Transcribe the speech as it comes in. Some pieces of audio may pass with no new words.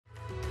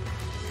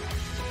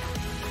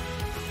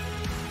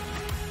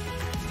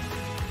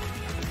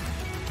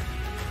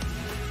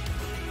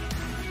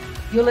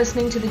You're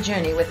listening to The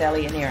Journey with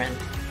Ellie and Erin.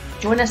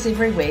 Join us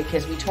every week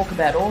as we talk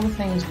about all the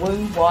things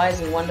woo,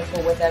 wise and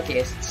wonderful with our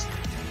guests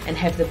and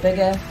have the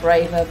bigger,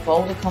 braver,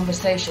 bolder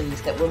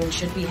conversations that women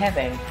should be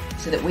having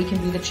so that we can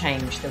be the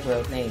change the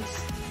world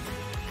needs.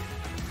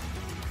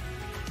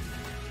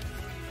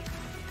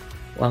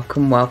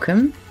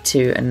 Welcome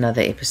to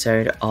another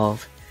episode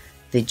of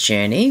The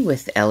Journey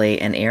with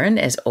Ellie and Erin.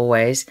 As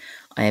always,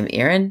 I am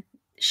Erin,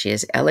 she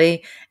is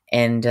Ellie,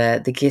 and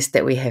the guest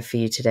that we have for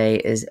you today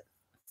is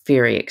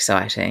very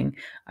exciting.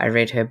 I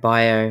read her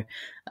bio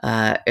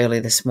early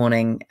this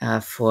morning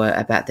for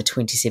about the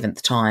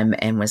 27th time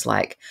and was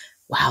like,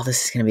 wow,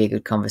 this is going to be a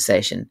good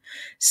conversation.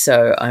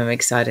 So I'm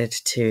excited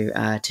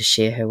to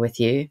share her with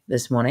you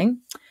this morning.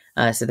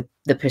 So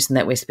the person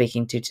that we're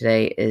speaking to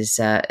today is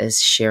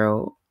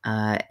Cheryl,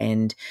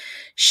 and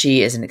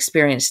she is an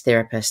experienced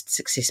therapist,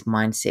 success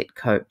mindset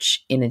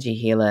coach, energy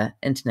healer,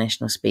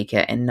 international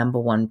speaker, and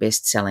 #1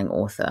 best-selling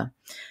author.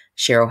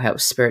 Cheryl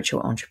helps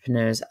spiritual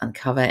entrepreneurs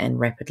uncover and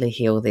rapidly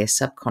heal their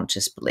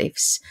subconscious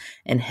beliefs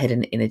and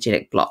hidden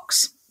energetic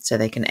blocks so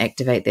they can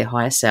activate their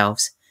higher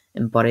selves,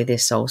 embody their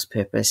soul's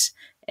purpose,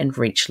 and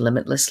reach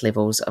limitless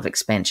levels of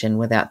expansion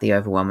without the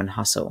overwhelm and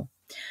hustle.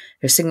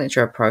 Her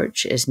signature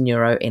approach is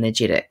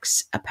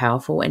Neuro-Energetics, a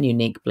powerful and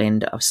unique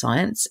blend of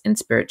science and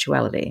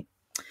spirituality.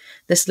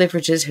 This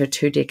leverages her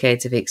 2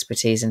 decades of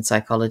expertise in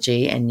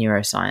psychology and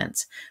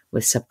neuroscience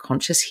with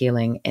subconscious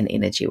healing and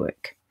energy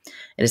work.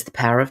 It is the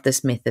power of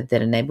this method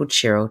that enabled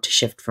Cheryl to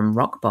shift from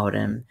rock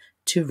bottom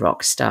to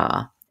rock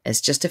star, as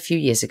just a few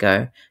years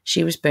ago,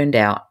 she was burned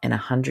out and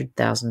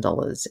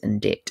 $100,000 in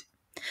debt.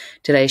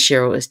 Today,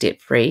 Cheryl is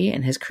debt-free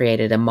and has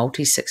created a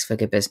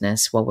multi-six-figure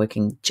business while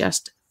working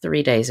just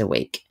 3 days a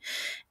week.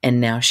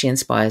 And now she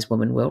inspires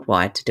women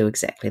worldwide to do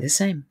exactly the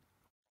same.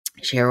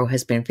 Cheryl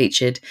has been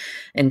featured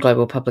in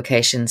global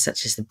publications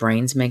such as The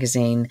Brains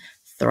magazine,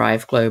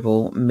 Thrive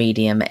Global,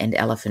 Medium, and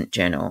Elephant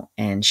Journal,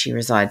 and she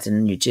resides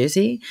in New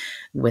Jersey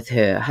with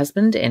her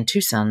husband and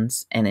 2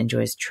 sons and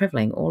enjoys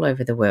traveling all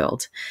over the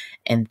world.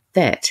 And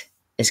that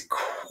is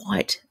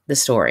quite the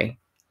story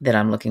that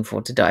I'm looking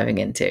forward to diving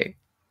into.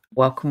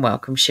 Welcome,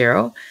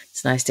 Cheryl.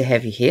 It's nice to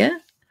have you here.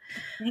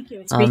 Thank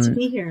you. It's great to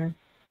be here.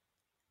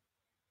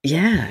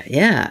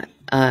 Yeah.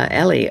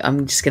 Ellie,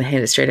 I'm just going to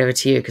hand it straight over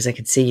to you because I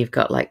can see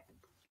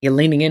you're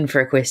leaning in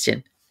for a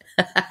question.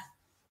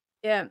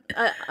 Yeah,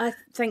 I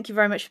thank you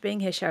very much for being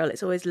here, Cheryl.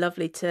 It's always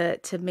lovely to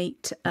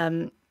meet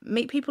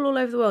people all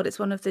over the world. It's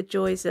one of the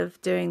joys of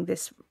doing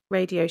this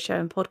radio show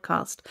and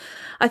podcast.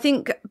 I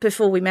think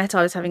before we met,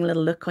 I was having a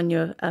little look on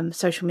your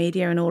social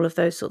media and all of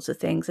those sorts of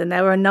things, and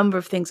there were a number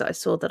of things that I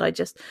saw that I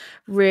just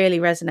really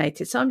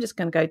resonated. So I'm just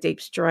going to go deep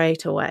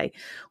straight away.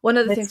 One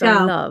of the things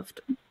I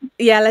loved,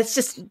 let's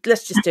just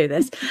do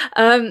this,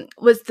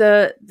 was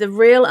the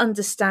real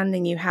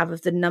understanding you have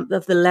of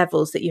the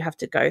levels that you have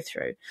to go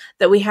through.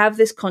 That we have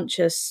this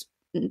conscious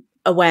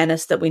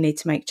awareness that we need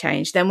to make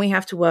change, then we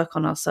have to work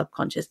on our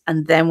subconscious,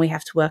 and then we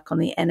have to work on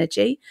the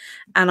energy.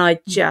 And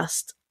I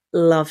just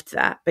loved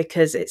that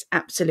because it's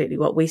absolutely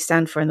what we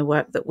stand for in the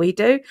work that we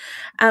do.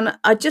 And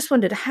I just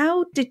wondered,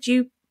 how did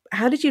you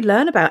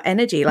learn about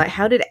energy? Like,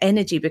 how did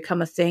energy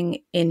become a thing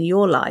in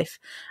your life?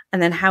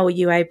 And then how were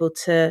you able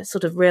to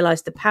sort of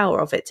realize the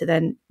power of it to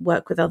then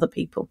work with other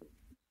people?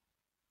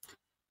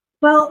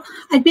 Well,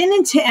 I've been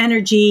into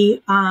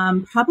energy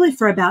probably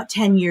for about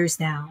 10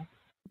 years now.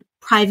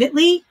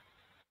 Privately,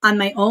 on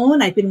my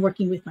own, I've been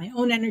working with my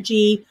own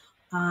energy.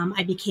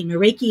 I became a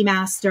Reiki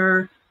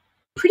master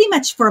pretty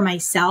much for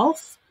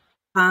myself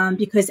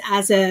because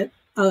as a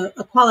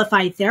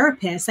qualified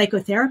therapist,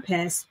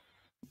 psychotherapist,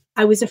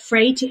 I was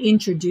afraid to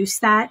introduce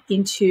that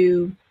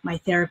into my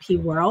therapy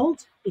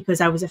world because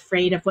I was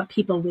afraid of what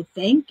people would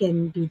think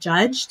and be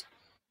judged.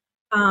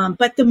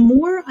 But the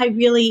more I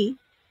really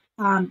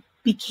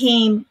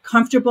became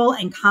comfortable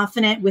and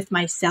confident with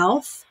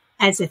myself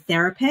as a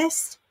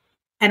therapist,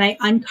 and I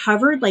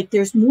uncovered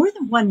there's more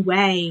than one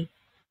way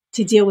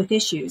to deal with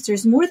issues.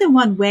 There's more than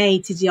one way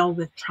to deal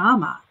with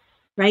trauma,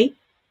 right?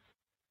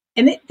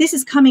 And this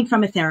is coming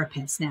from a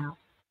therapist now.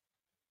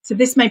 So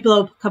this might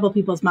blow a couple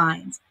people's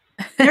minds.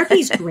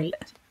 Therapy's great.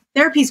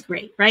 Therapy's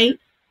great, right?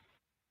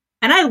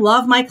 And I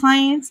love my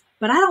clients,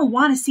 but I don't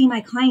want to see my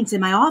clients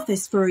in my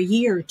office for a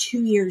year,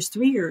 2 years,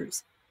 3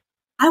 years.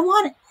 I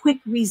want quick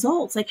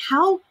results. Like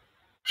how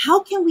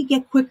can we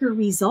get quicker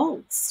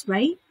results,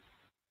 right?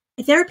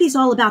 Therapy is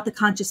all about the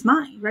conscious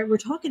mind, right? We're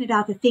talking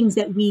about the things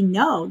that we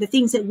know, the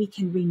things that we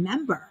can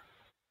remember.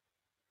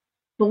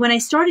 But when I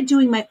started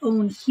doing my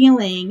own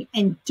healing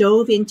and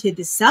dove into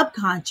the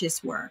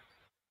subconscious work,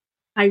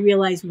 I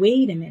realized,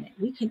 wait a minute,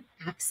 we can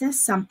access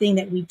something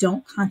that we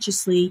don't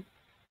consciously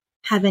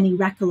have any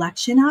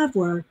recollection of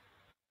or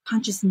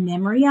conscious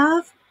memory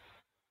of.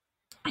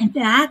 And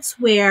that's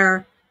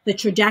where the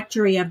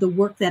trajectory of the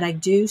work that I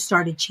do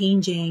started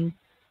changing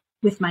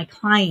with my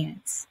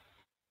clients.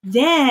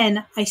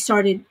 Then I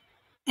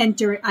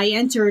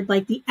entered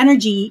like the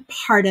energy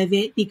part of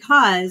it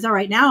because, all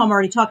right, now I'm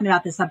already talking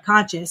about the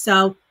subconscious.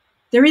 So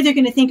they're either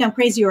going to think I'm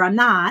crazy or I'm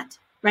not,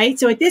 right?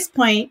 So at this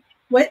point,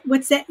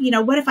 what's that?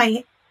 What if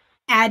I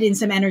add in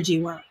some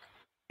energy work.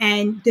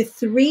 And the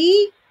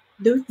three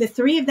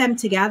of them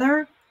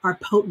together are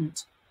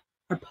potent.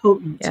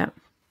 Yeah.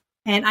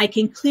 And I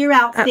can clear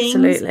out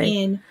things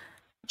in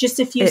just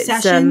a few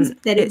sessions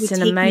that it would take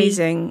me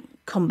amazing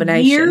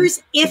combination,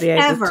 years, if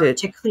ever,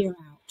 to clear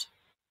out.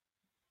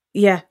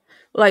 Yeah.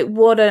 Like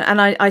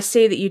and I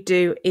see that you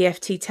do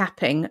EFT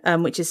tapping,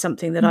 which is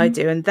something that I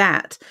do. And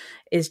that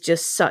is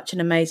just such an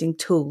amazing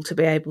tool to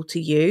be able to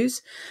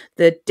use.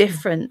 The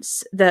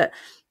difference that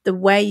the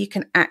way you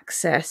can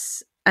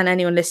access, and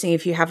anyone listening,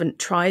 if you haven't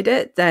tried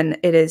it, then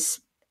it's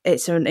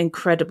an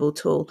incredible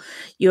tool.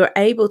 You're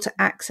able to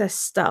access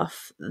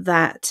stuff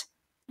that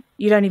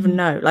you don't even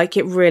know. Like,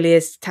 it really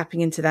is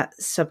tapping into that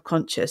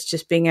subconscious,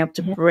 just being able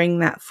to bring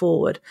that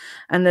forward.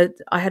 And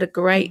I had a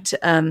great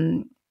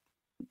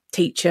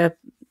teacher,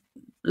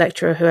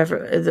 lecturer,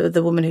 whoever,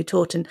 the woman who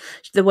taught, and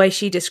the way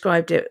she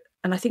described it,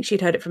 and I think she'd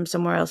heard it from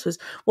somewhere else, was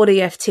what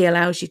EFT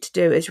allows you to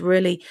do is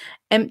really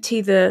empty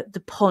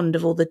the pond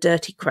of all the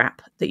dirty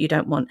crap that you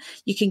don't want.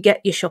 You can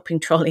get your shopping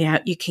trolley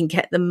out, you can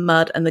get the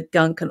mud and the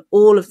gunk and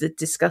all of the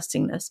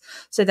disgustingness.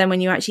 So then when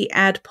you actually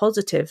add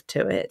positive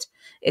to it,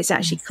 it's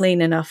actually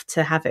clean enough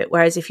to have it.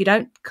 Whereas if you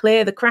don't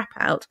clear the crap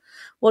out,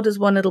 what does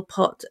one little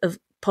pot of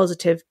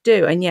positive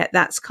do? And yet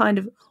that's kind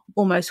of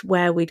almost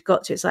where we'd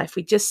got to. It's like, if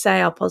we just say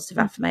our positive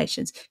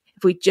affirmations,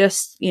 if we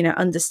just,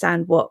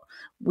 understand what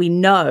we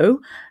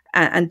know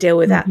and deal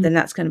with that, then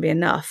that's going to be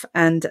enough.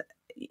 And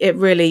it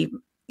really,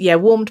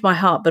 warmed my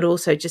heart, but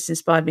also just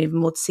inspired me even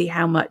more to see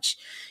how much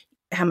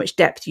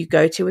depth you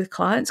go to with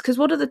clients. Because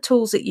what are the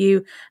tools that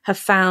you have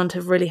found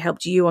have really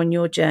helped you on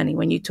your journey?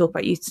 When you talk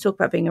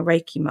about being a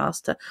Reiki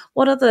master,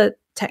 what other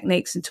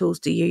techniques and tools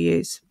do you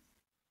use?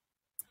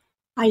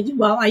 I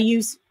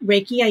use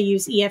Reiki. I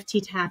use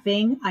EFT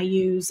tapping.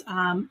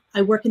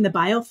 I work in the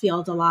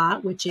biofield a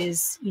lot, which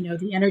is,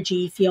 the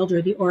energy field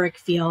or the auric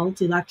field,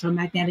 the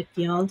electromagnetic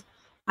field.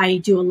 I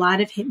do a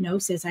lot of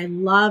hypnosis. I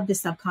love the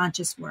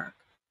subconscious work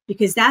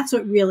because that's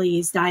what really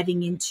is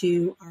diving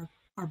into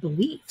our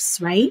beliefs,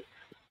 right?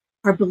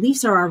 Our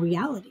beliefs are our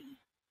reality.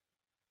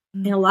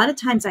 And a lot of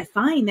times I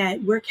find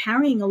that we're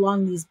carrying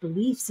along these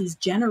beliefs, these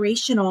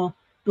generational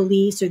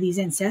beliefs or these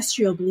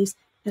ancestral beliefs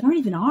that aren't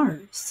even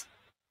ours.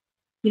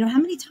 How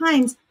many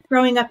times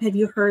growing up have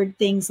you heard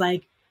things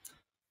like,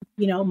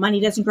 money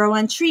doesn't grow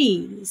on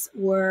trees,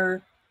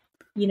 or,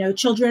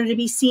 children are to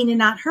be seen and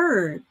not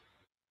heard.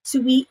 So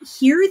we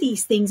hear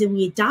these things and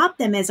we adopt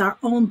them as our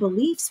own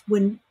beliefs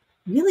when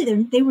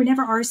really they were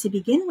never ours to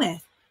begin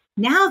with.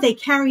 Now they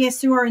carry us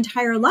through our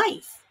entire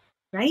life,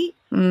 right?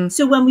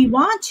 So when we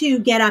want to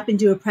get up and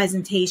do a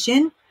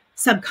presentation,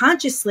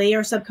 subconsciously,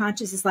 our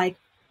subconscious is like,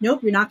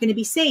 nope, you're not going to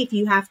be safe.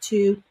 You have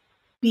to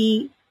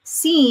be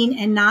seen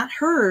and not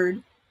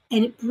heard.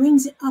 And it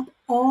brings it up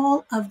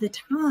all of the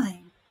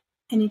time.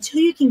 And until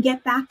you can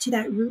get back to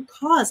that root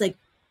cause, like,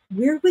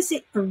 where was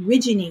it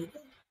originated?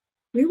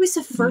 Where was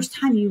the first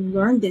time you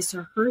learned this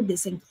or heard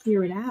this and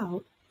clear it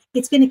out?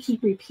 It's going to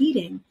keep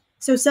repeating.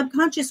 So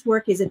subconscious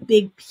work is a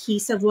big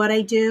piece of what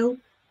I do.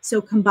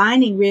 So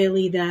combining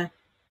really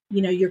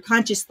your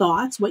conscious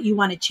thoughts, what you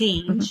want to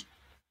change,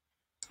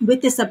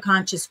 with the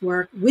subconscious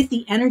work, with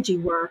the energy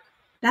work,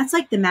 that's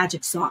like the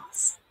magic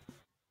sauce.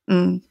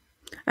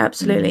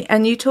 Absolutely.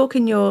 And you talk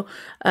in your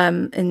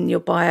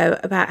bio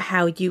about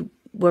how you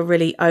were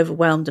really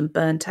overwhelmed and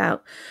burnt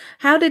out.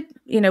 How did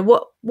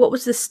what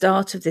was the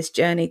start of this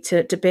journey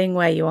to being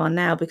where you are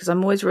now? Because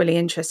I'm always really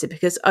interested,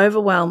 because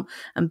overwhelm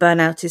and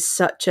burnout is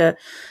such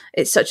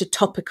a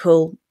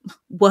topical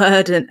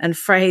word and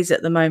phrase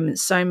at the moment.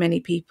 So many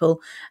people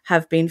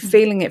have been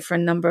feeling it for a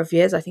number of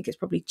years. I think it's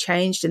probably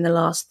changed in the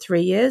last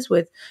 3 years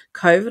with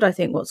COVID. I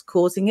think what's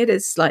causing it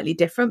is slightly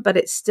different, but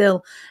it's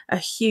still a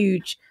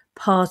huge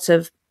part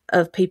of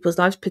people's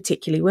lives,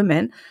 particularly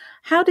women.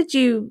 How did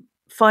you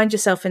find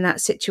yourself in that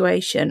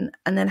situation,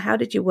 and then how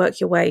did you work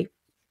your way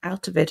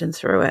out of it and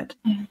through it?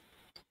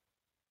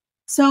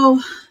 So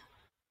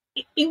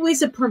it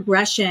was a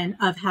progression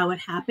of how it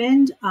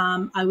happened.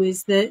 I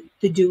was the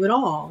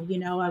do-it-all,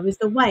 I was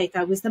the wife,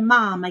 I was the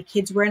mom, my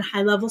kids were in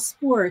high-level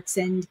sports,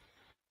 and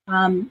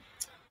I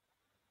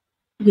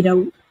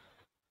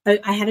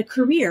had a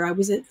career. I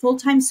was a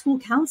full-time school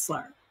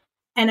counselor,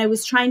 and I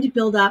was trying to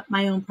build up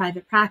my own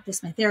private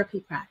practice, my therapy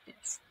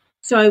practice.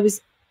 So I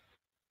was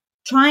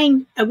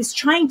trying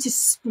to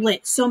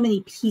split so many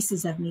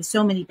pieces of me,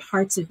 so many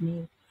parts of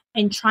me,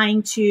 and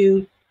trying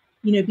to,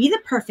 be the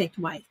perfect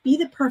wife, be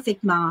the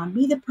perfect mom,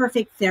 be the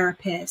perfect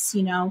therapist,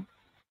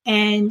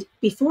 And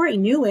before I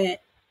knew it,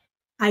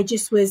 I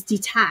just was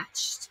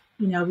detached.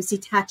 I was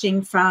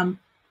detaching from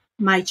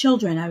my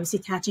children. I was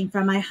detaching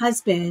from my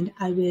husband.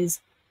 I was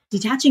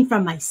detaching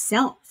from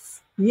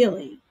myself,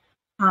 really.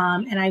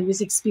 And I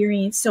was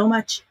experiencing so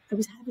much. I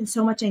was having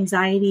so much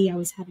anxiety. I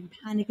was having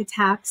panic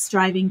attacks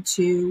driving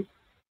to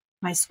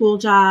my school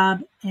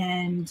job.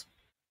 And,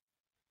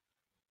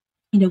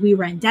 we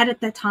were in debt at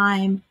that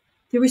time.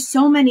 There were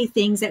so many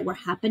things that were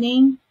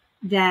happening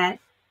that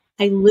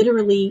I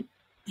literally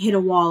hit a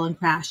wall and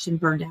crashed and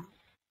burned out.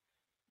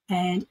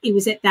 And it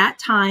was at that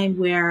time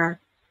where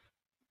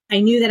I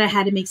knew that I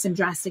had to make some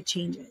drastic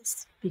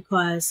changes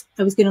because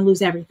I was going to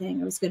lose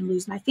everything. I was going to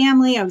lose my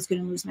family. I was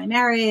going to lose my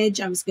marriage.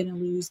 I was going to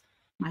lose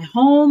my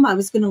home. I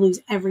was going to lose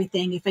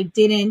everything if I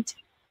didn't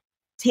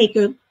take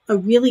a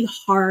really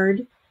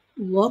hard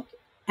look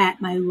at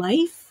my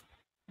life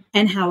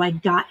and how I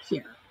got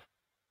here.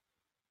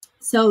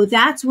 So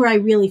that's where I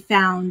really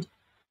found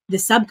the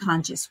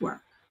subconscious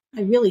work.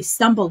 I really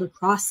stumbled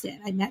across it.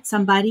 I met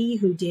somebody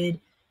who did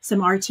some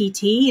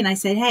RTT and I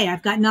said, hey,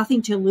 I've got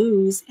nothing to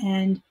lose.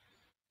 And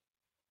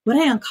what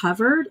I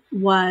uncovered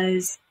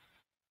was,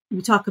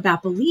 we talk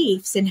about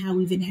beliefs and how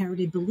we've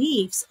inherited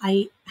beliefs.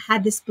 I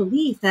had this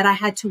belief that I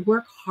had to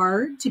work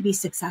hard to be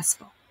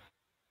successful.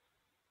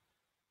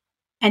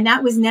 And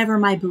that was never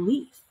my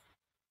belief,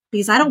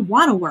 because I don't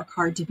want to work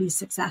hard to be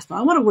successful.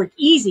 I want to work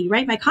easy,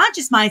 right? My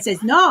conscious mind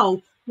says,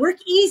 no, work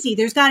easy.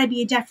 There's got to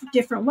be a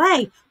different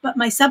way. But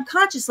my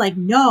subconscious, like,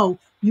 no,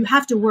 you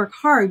have to work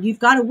hard. You've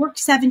got to work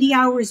 70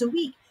 hours a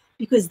week,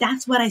 because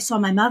that's what I saw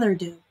my mother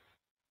do.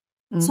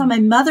 I saw my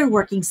mother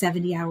working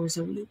 70 hours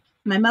a week.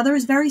 My mother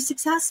is very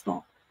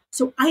successful.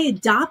 So I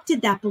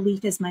adopted that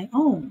belief as my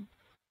own.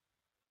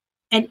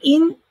 And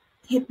in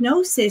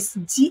hypnosis,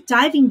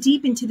 diving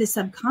deep into the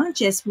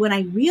subconscious, when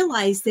I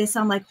realized this,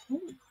 I'm like,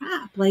 holy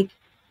crap, like,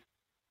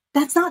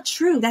 that's not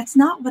true. That's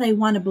not what I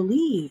want to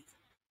believe.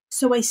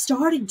 So I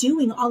started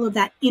doing all of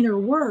that inner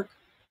work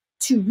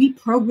to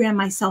reprogram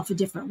myself a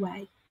different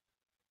way.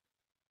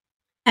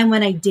 And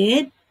when I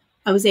did,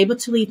 I was able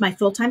to leave my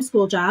full-time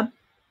school job,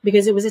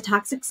 because it was a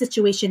toxic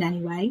situation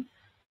anyway.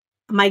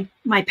 My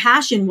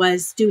passion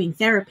was doing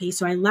therapy.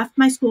 So I left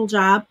my school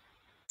job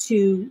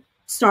to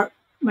start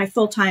my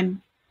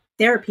full-time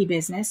therapy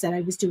business that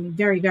I was doing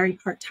very, very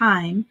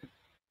part-time.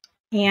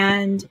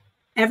 And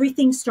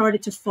everything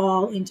started to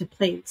fall into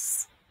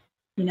place,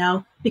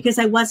 because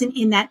I wasn't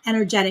in that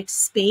energetic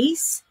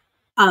space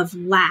of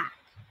lack,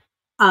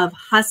 of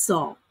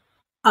hustle,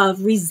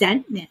 of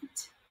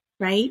resentment,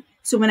 right?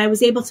 So when I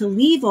was able to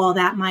leave all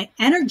that, my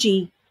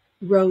energy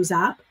rose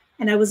up,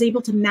 and I was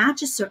able to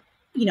match a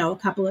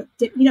couple of,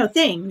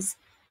 things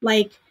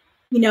like,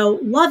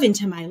 love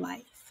into my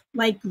life,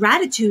 like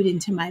gratitude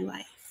into my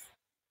life.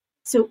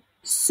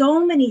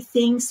 So many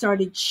things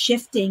started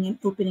shifting and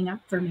opening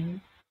up for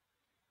me.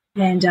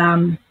 And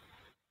then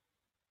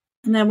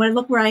when I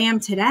look where I am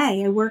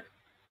today, I work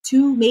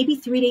 2, maybe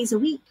 3 days a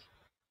week.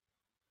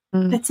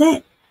 That's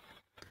it.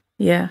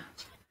 Yeah.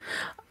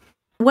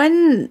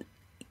 I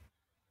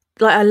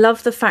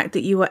love the fact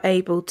that you were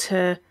able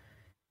to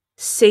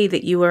see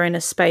that you were in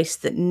a space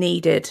that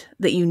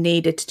you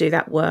needed to do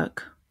that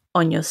work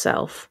on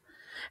yourself.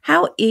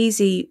 How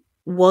easy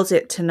was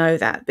it to know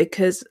that?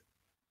 Because,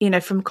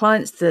 from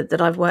clients that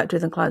I've worked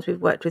with and clients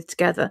we've worked with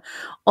together,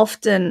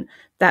 often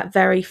that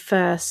very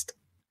first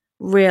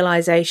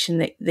realization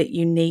that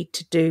you need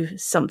to do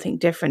something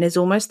different is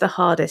almost the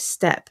hardest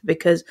step,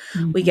 because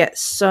we get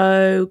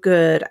so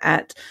good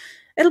at,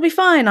 it'll be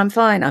fine, I'm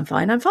fine,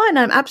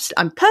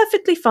 I'm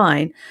perfectly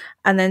fine.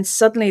 And then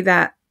suddenly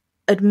that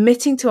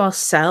admitting to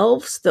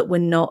ourselves that we're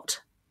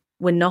not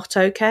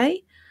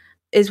okay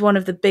is one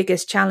of the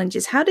biggest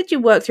challenges. How did you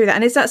work through that?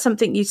 And is that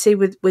something you see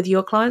with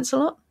your clients a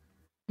lot?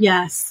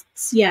 Yes.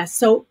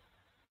 So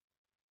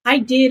I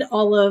did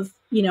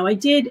I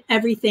did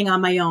everything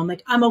on my own.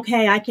 Like, I'm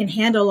okay. I can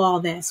handle all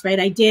this, right?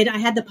 I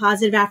had the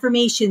positive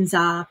affirmations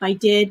up. I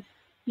did,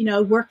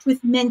 worked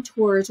with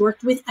mentors,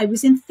 I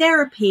was in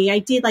therapy. I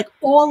did like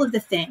all of the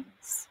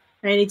things,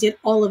 right? I did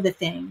all of the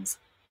things,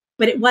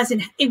 but it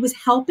was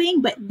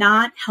helping, but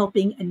not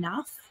helping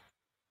enough.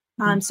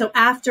 So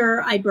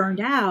after I burned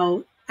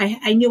out,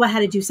 I knew I had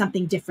to do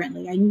something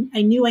differently.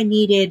 I knew I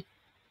needed,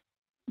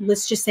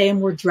 let's just say, a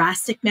more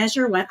drastic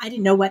measure. I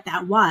didn't know what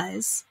that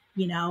was,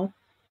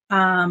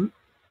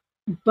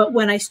 but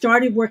when I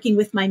started working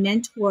with my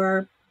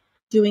mentor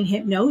doing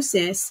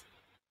hypnosis,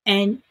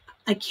 and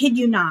I kid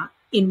you not,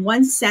 in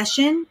one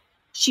session,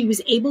 she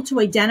was able to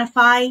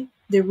identify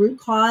the root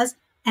cause,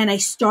 and I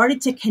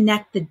started to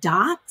connect the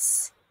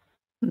dots.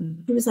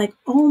 It was like,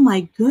 oh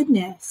my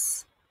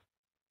goodness,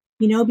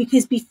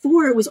 because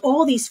before it was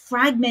all these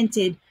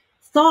fragmented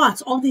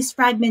thoughts, all these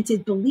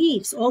fragmented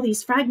beliefs, all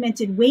these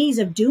fragmented ways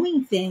of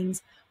doing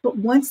things. But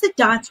once the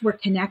dots were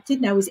connected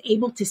and I was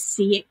able to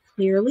see it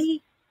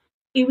clearly,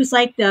 it was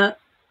like the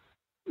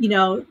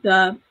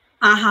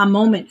aha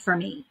moment for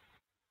me.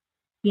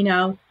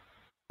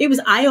 It was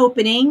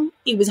eye-opening.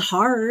 It was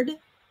hard,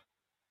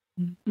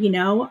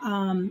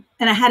 and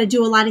I had to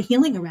do a lot of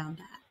healing around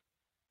that.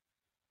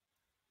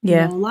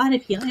 Yeah. A lot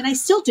of healing. And I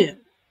still do,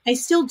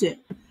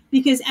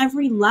 because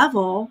every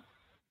level,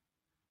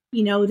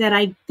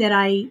 that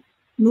I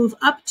move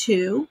up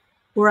to,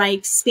 or I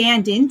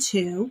expand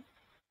into,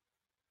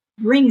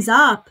 brings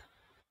up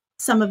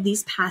some of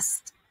these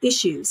past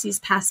issues, these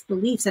past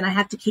beliefs. And I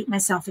have to keep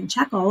myself in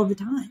check all of the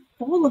time.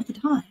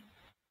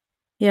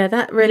 Yeah,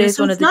 that really is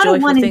so one of the joyful things. It's not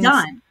a one things. and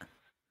done.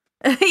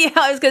 Yeah,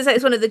 I was going to say,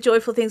 it's one of the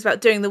joyful things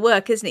about doing the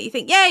work, isn't it? You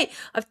think, yay,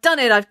 I've done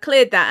it, I've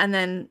cleared that. And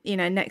then,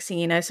 next thing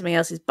you know, something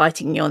else is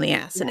biting you on the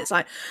ass. Yeah. And it's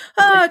like,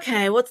 oh,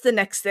 okay, what's the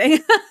next thing?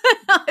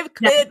 I've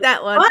cleared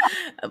that one.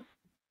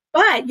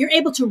 but you're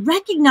able to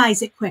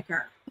recognize it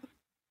quicker.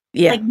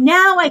 Yeah. Like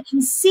now I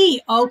can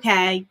see,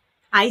 okay,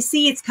 I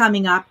see it's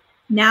coming up.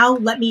 Now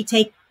let me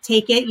take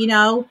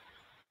it,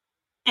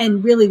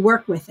 and really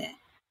work with it.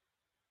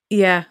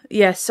 Yeah,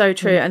 so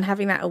true. And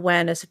having that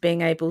awareness of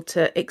being able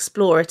to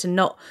explore it and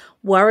not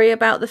worry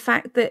about the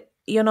fact that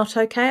you're not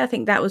okay. I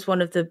think that was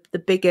one of the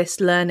biggest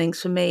learnings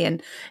for me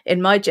and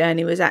in my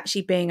journey was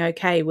actually being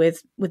okay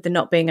with the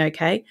not being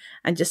okay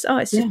and just,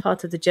 it's just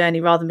part of the journey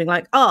rather than being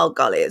like, oh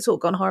golly, it's all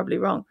gone horribly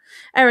wrong.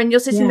 Erin, you're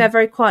sitting there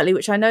very quietly,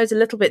 which I know is a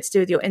little bit to do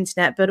with your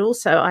internet, but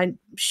also I'm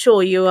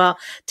sure you are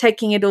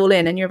taking it all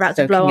in and you're about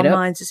to blow our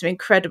minds with some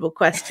incredible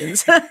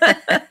questions.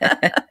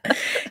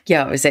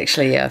 Yeah, I was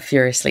actually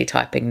furiously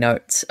typing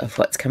notes of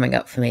what's coming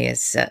up for me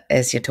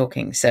as you're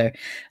talking. So,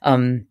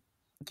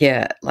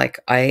 like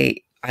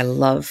I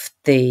love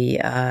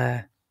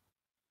the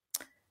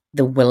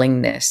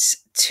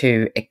willingness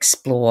to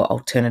explore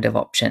alternative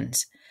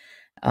options.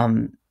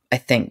 I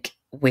think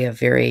we are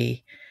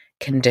very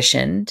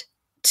conditioned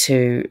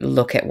to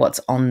look at what's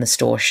on the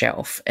store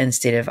shelf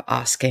instead of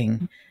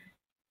asking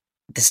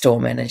the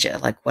store manager,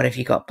 like, what have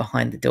you got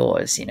behind the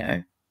doors,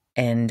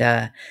 And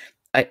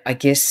I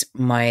guess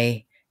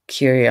my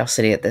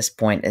curiosity at this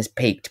point is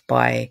piqued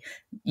by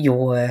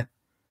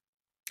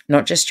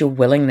not just your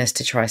willingness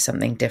to try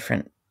something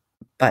different,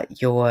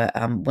 but your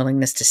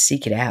willingness to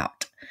seek it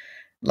out,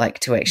 like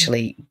to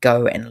actually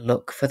go and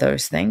look for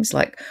those things.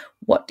 Like,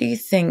 what do you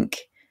think,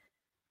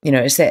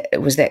 was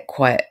that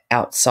quite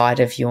outside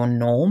of your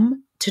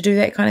norm to do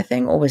that kind of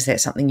thing? Or was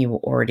that something you were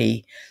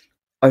already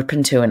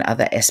open to in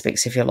other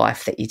aspects of your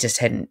life that you just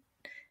hadn't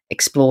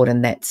explored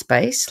in that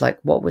space? Like,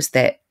 what was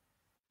that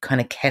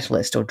kind of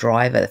catalyst or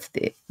driver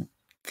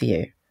for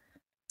you?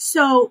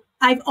 So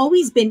I've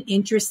always been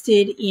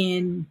interested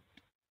in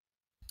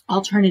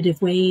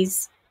alternative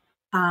ways.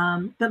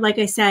 But like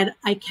I said,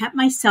 I kept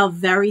myself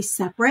very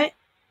separate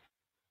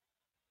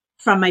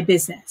from my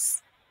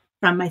business,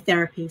 from my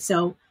therapy.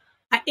 So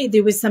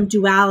there was some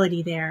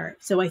duality there.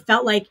 So I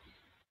felt like,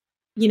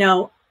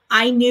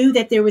 I knew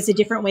that there was a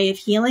different way of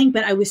healing,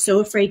 but I was so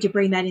afraid to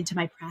bring that into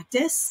my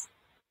practice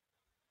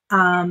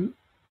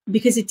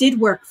because it did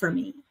work for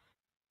me,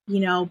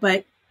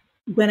 but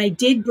when I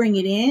did bring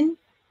it in,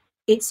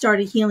 it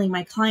started healing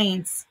my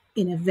clients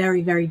in a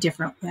very, very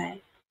different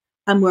way,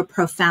 a more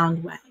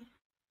profound way.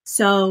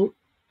 So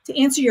to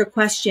answer your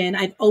question,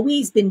 I've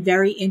always been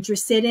very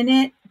interested in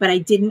it, but I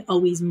didn't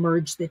always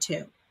merge the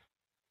two,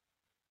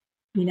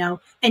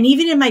 and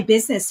even in my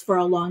business for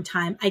a long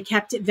time, I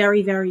kept it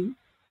very, very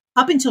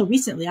up until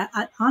recently.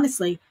 I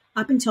honestly,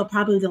 up until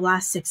probably the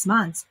last 6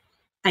 months,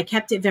 I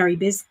kept it very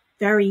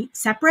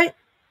separate.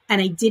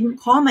 And I didn't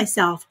call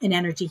myself an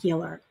energy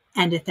healer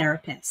and a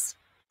therapist.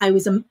 I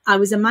was a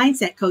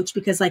mindset coach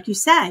because, like you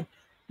said,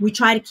 we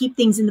try to keep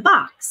things in the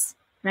box,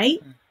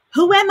 right?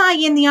 Who am I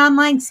in the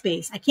online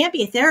space? I can't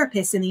be a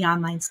therapist in the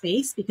online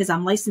space because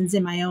I'm licensed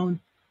in my own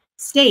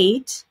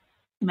state,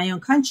 in my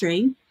own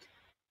country.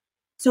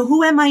 So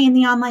who am I in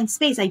the online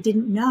space? I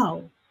didn't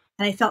know.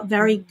 And I felt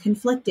very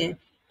conflicted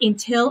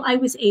until I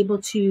was able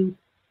to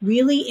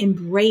really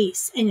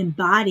embrace and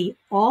embody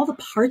all the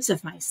parts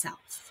of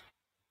myself.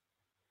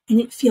 And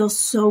it feels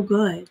so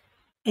good.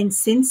 And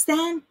since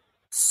then,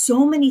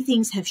 so many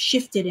things have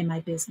shifted in my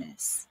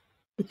business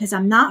because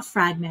I'm not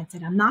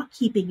fragmented. I'm not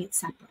keeping it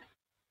separate.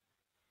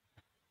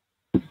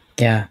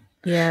 Yeah.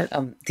 Yeah.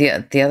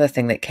 The other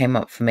thing that came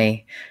up for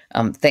me,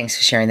 thanks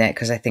for sharing that,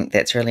 because I think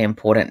that's really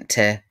important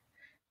to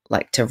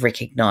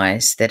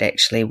recognize that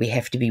actually we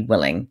have to be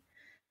willing,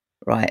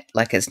 right?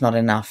 Like, it's not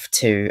enough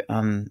to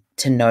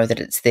know that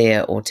it's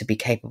there or to be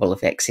capable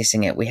of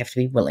accessing it. We have to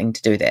be willing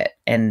to do that.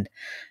 And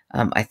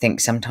I think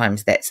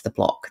sometimes that's the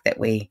block that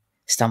we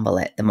stumble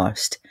at the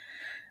most,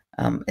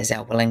 is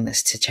our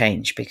willingness to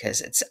change, because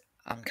it's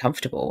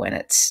uncomfortable and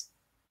it's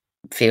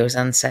feels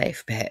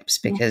unsafe, perhaps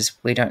because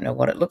we don't know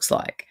what it looks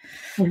like.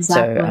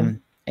 Exactly. So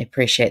I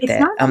appreciate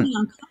that. It's not only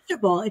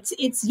uncomfortable. It's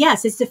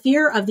the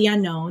fear of the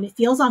unknown. It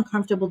feels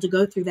uncomfortable to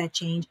go through that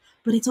change,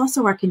 but it's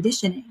also our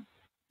conditioning.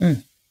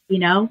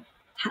 How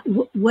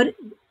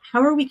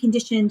are we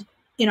conditioned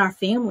in our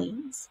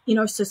families, in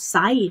our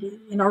society,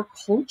 in our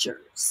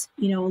cultures?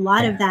 A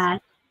lot of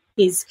that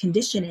is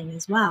conditioning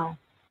as well.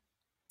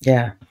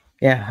 Yeah.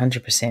 Yeah,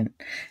 100%.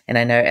 And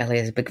I know Ellie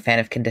is a big fan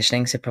of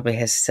conditioning, so probably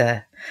has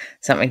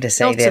something to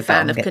say there. Not a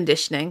fan of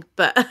conditioning,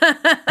 but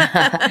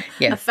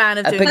yeah, a fan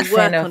of doing the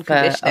work on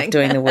conditioning. Of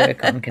doing the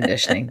work on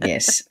conditioning,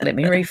 yes. Let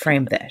me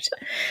reframe that.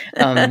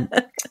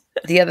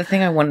 The other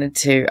thing I wanted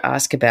to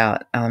ask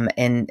about,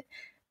 and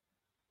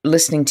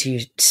listening to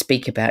you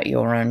speak about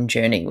your own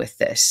journey with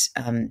this,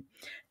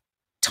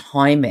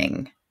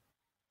 timing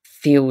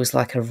feels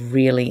like a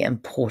really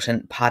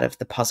important part of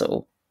the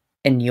puzzle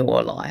in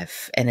your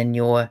life and in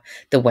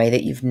the way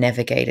that you've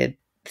navigated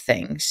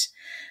things.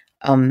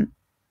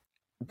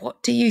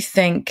 What do you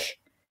think,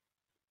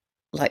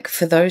 like,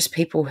 for those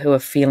people who are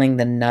feeling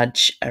the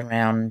nudge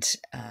around,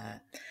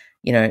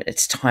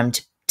 it's time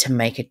to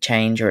make a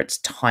change, or it's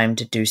time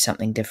to do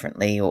something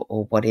differently,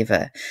 or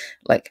whatever,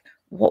 like,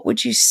 what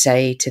would you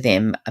say to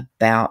them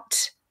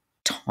about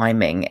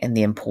timing and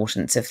the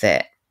importance of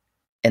that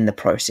in the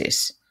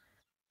process?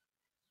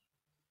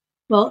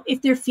 Well,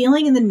 if they're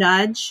feeling in the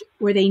nudge,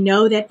 or they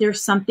know that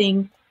there's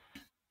something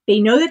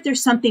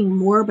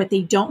more, but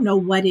they don't know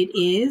what it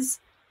is,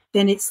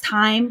 then it's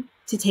time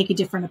to take a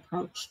different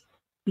approach.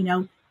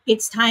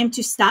 It's time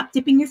to stop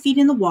dipping your feet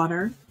in the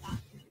water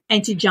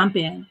and to jump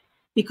in.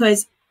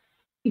 Because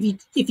if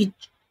you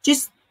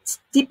just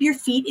dip your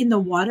feet in the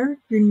water,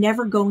 you're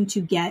never going to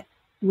get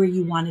where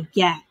you want to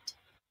get.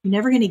 You're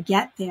never going to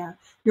get there.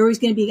 You're always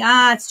going to be,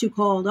 it's too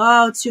cold.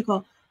 Oh, it's too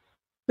cold.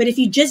 But if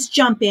you just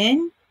jump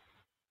in,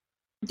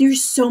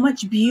 there's so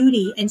much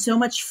beauty and so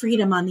much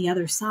freedom on the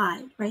other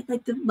side, right?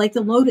 Like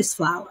the lotus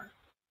flower,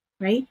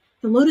 right?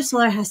 The lotus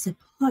flower has to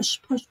push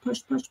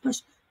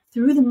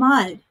through the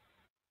mud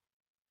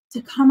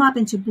to come up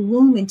and to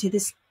bloom into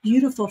this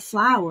beautiful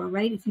flower,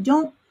 right? If you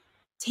don't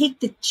take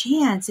the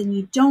chance and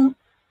you don't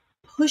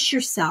push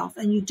yourself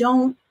and you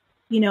don't,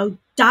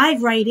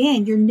 dive right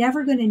in, you're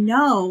never going to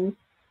know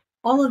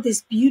all of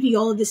this beauty,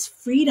 all of this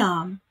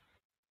freedom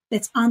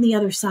that's on the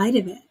other side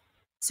of it.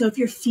 So if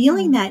you're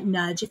feeling that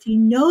nudge, if you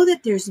know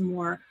that there's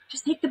more,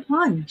 just take the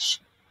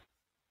plunge.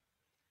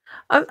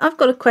 I've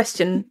got a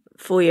question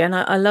for you, and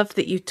I love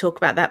that you talk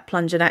about that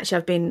plunge. And actually,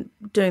 I've been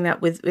doing that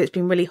it's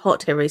been really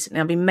hot here recently.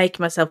 I've been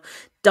making myself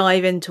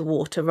dive into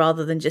water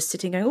rather than just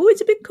sitting going, oh,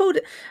 it's a bit cold.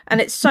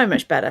 And it's so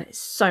much better. It's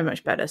so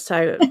much better.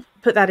 So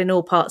put that in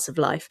all parts of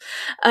life.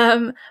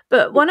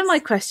 But one of my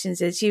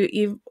questions is,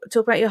 you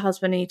talk about your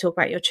husband and you talk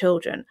about your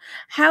children.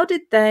 How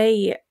did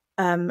they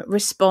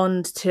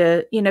respond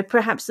to,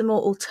 perhaps the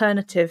more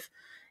alternative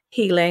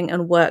healing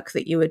and work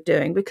that you were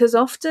doing? Because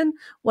often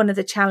one of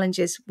the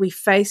challenges we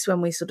face when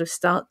we sort of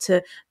start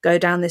to go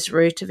down this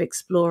route of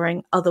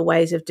exploring other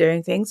ways of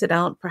doing things that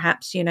aren't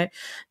perhaps, the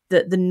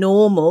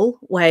normal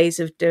ways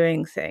of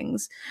doing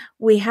things,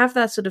 we have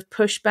that sort of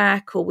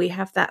pushback, or we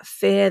have that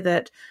fear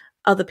that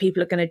other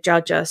people are going to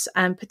judge us,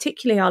 and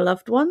particularly our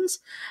loved ones,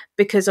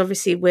 because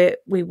obviously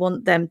we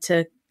want them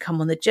to come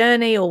on the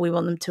journey, or we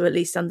want them to at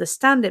least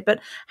understand it.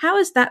 But how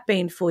has that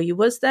been for you?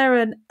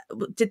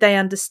 Did they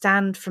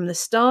understand from the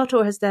start,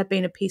 or has there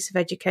been a piece of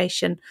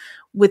education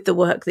with the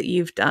work that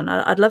you've done?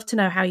 I'd love to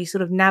know how you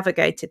sort of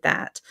navigated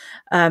that,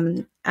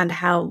 and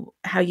how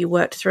you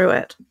worked through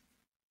it.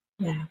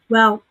 Yeah.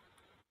 Well,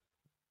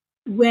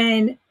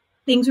 when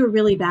things were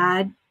really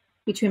bad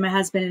between my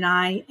husband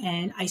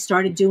and I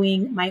started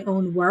doing my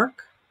own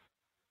work,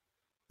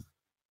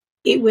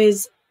 it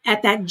was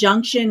at that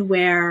junction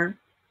where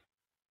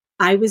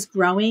I was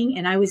growing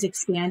and I was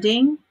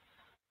expanding.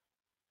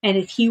 And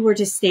if he were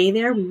to stay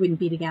there, we wouldn't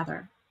be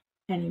together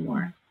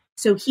anymore.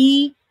 So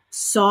he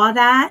saw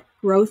that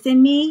growth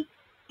in me,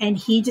 and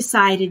he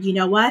decided, you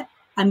know what,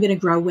 I'm going to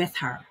grow with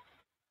her.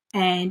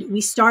 And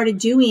we started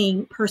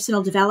doing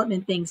personal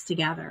development things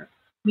together.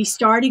 We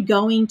started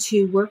going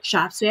to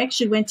workshops. We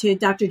actually went to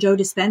Dr. Joe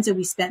Dispenza.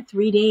 We spent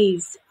 3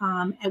 days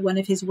at one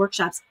of his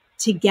workshops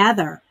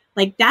together.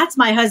 Like, that's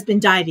my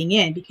husband diving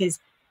in, because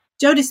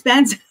Joe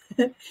Dispenza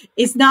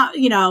is not,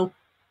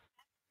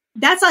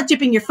 that's not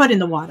dipping your foot in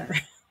the water.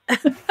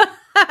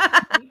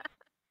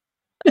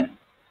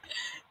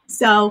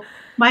 So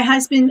my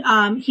husband,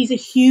 he's a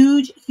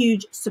huge,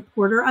 huge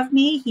supporter of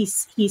me.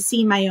 He's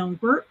seen my own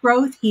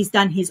growth. He's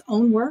done his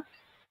own work.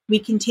 We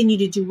continue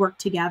to do work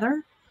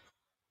together.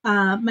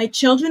 My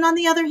children, on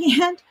the other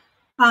hand,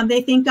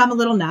 they think I'm a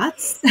little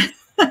nuts.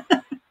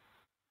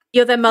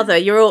 You're their mother.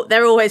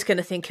 They're always going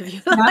to think of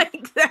you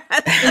like that.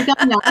 I think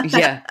I'm nuts.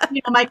 Yeah.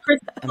 My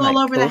crystals all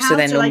over the house. So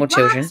they're normal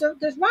children.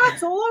 There's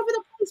rocks all over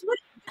the place.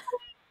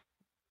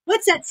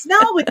 What's that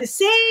smell with the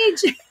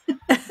sage?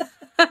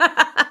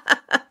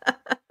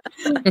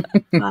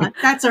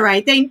 That's all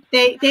right. They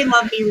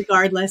love me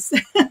regardless.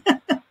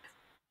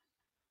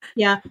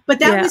 Yeah, but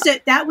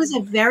that was a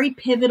very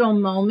pivotal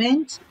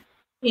moment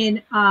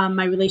in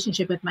my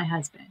relationship with my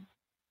husband.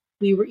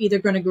 We were either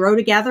going to grow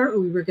together or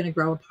we were going to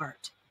grow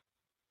apart.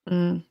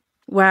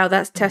 Wow,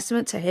 that's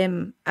testament to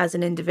him as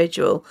an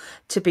individual,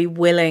 to be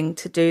willing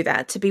to do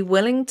that, to be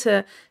willing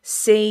to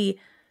see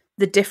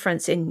the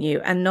difference in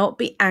you and not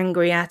be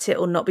angry at it,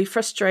 or not be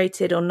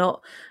frustrated, or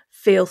not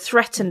feel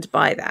threatened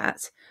by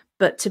that,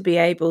 but to be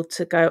able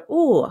to go,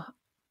 oh,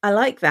 I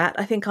like that.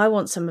 I think I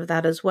want some of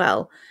that as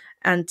well.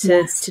 And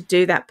to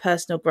do that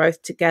personal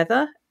growth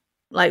together.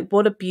 Like,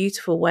 what a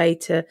beautiful way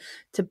to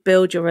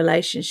build your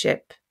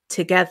relationship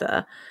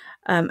together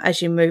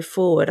as you move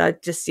forward.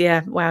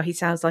 Wow, he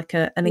sounds like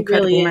an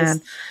incredible really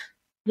man.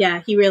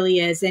 Yeah, he really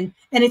is. And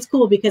it's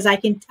cool because I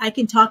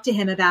can talk to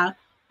him about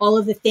all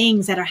of the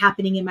things that are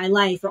happening in my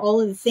life, or all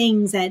of the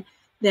things that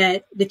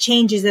the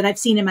changes that I've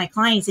seen in my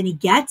clients, and he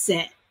gets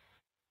it.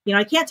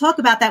 I can't talk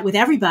about that with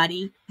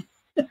everybody.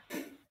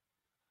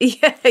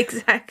 Yeah,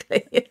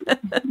 exactly.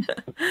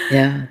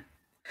 Yeah.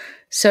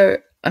 So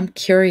I'm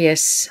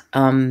curious,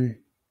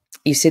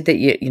 you said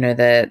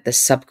that the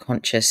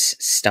subconscious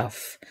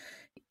stuff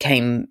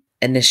came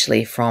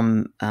initially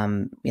from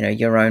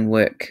your own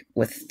work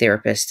with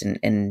therapists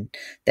and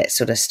that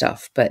sort of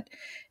stuff, but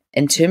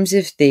in terms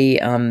of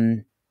the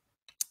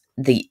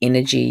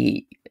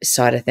energy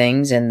side of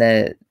things, and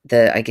the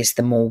I guess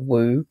the more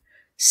woo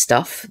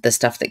stuff, the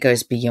stuff that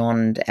goes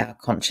beyond our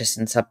conscious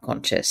and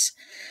subconscious.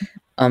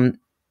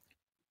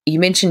 You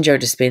mentioned Joe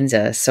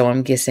Dispenza, so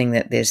I'm guessing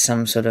that there's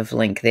some sort of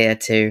link there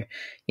to,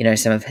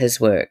 some of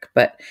his work.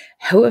 But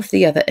who have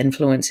the other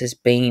influences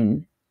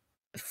been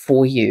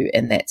for you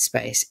in that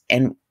space,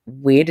 and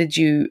where did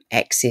you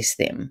access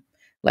them?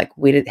 Like,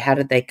 how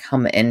did they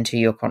come into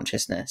your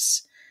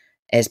consciousness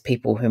as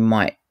people who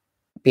might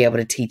be able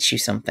to teach you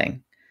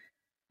something?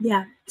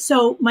 Yeah.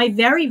 So my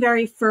very,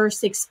 very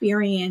first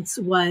experience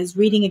was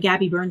reading a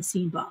Gabby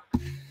Bernstein book.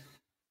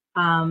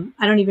 I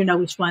don't even know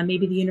which one.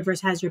 Maybe The Universe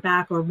Has Your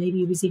Back, or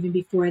maybe it was even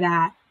before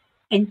that.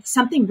 And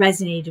something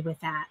resonated with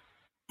that.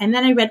 And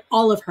then I read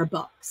all of her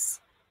books.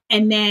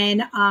 And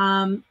then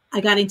I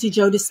got into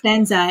Joe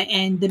Dispenza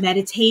and the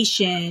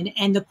meditation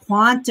and the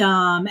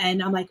quantum.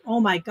 And I'm like, oh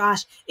my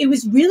gosh, it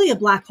was really a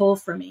black hole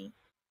for me,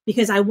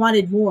 because I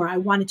wanted more. I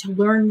wanted to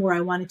learn more.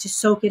 I wanted to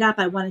soak it up.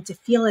 I wanted to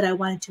feel it. I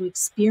wanted to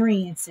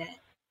experience it.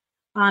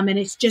 And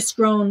it's just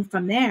grown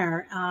from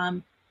there.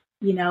 I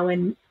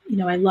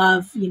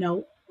love,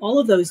 all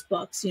of those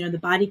books, The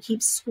Body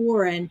Keeps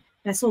Score, and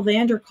Bessel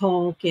van der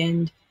Kolk,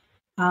 and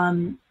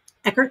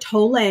Eckhart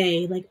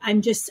Tolle. Like,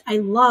 I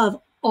love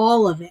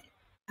all of it.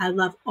 I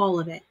love all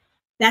of it.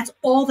 That's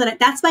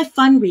that's my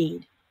fun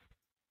read.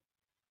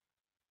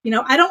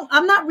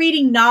 I'm not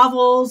reading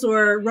novels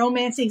or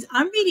romance things.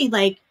 I'm reading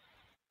like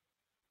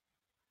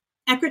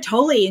Eckhart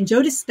Tolle and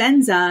Joe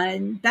Dispenza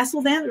and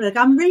Bessel van der Kolk.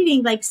 Like, I'm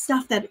reading like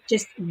stuff that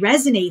just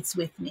resonates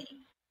with me,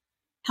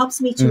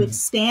 helps me to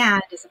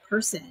expand as a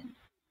person.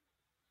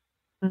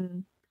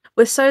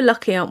 We're so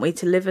lucky, aren't we,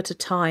 to live at a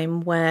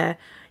time where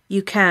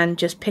you can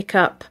just pick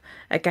up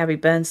a Gabby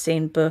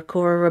Bernstein book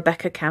or a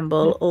Rebecca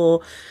Campbell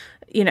or,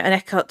 an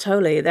Eckhart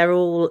Tolle. They're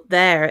all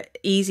there,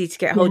 easy to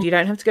get hold of. You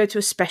don't have to go to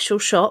a special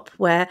shop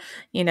where,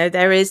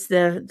 there is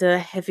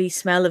the heavy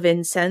smell of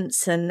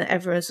incense and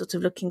everyone's sort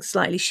of looking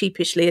slightly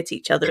sheepishly at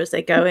each other as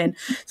they go in,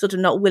 sort of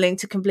not willing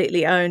to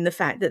completely own the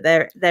fact that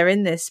they're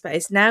in this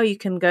space. Now you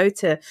can go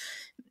to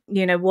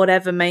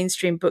whatever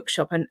mainstream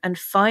bookshop and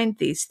find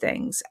these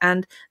things.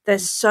 And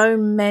there's so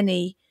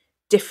many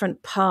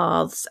different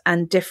paths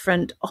and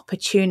different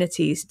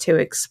opportunities to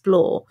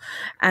explore.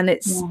 And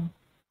it's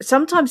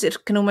sometimes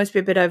it can almost be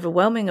a bit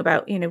overwhelming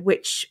about,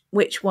 which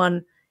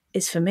one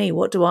is for me.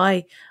 What do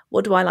I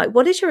like?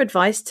 What is your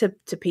advice to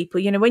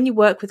people, when you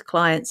work with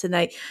clients and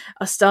they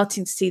are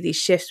starting to see these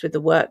shifts with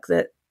the work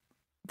that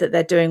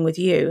they're doing with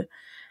you?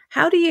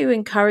 How do you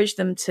encourage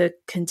them to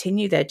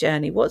continue their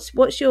journey?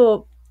 What's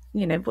your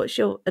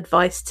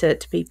advice to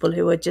people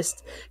who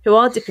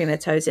are dipping their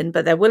toes in,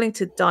 but they're willing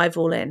to dive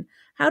all in?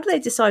 How do they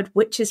decide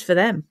which is for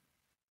them?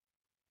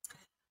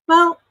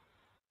 Well,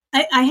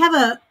 I have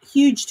a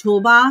huge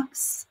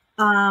toolbox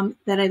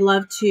that I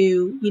love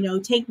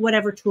to, take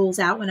whatever tools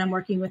out when I'm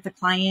working with a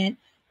client,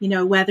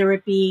 whether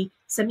it be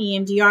some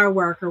EMDR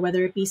work, or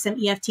whether it be some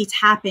EFT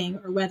tapping,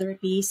 or whether it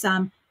be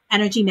some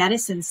energy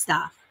medicine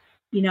stuff.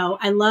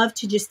 I love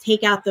to just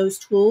take out those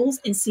tools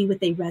and see what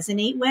they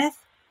resonate with.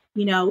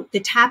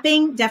 The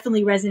tapping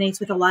definitely resonates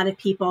with a lot of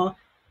people,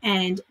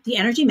 and the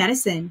energy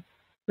medicine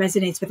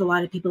resonates with a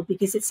lot of people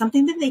because it's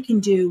something that they can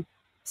do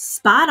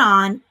spot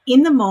on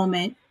in the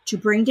moment to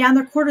bring down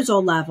their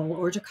cortisol level,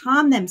 or to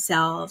calm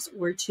themselves,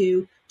 or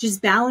to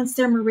just balance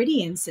their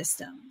meridian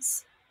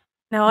systems.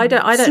 Now, I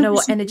don't know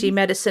what energy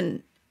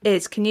medicine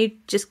is. Can you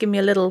just give me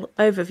a little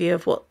overview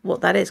of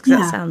what that is? Because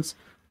that sounds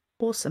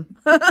awesome.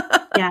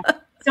 Yeah.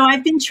 So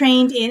I've been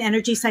trained in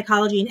energy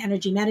psychology and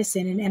energy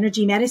medicine, and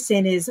energy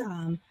medicine is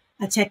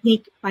a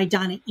technique by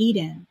Donna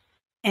Eden.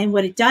 And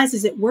what it does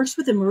is it works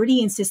with the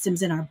meridian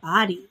systems in our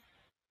body,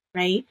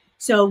 right?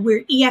 So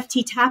where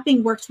EFT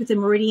tapping works with the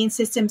meridian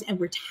systems and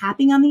we're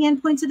tapping on the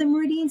endpoints of the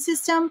meridian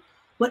system,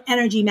 what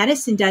energy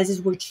medicine does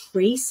is we're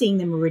tracing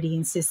the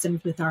meridian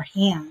systems with our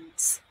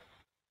hands.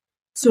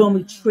 So when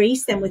we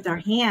trace them with our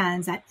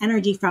hands, that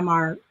energy from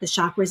the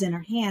chakras in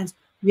our hands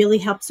really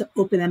helps to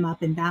open them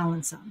up and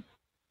balance them.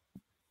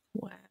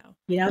 Wow.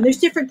 And there's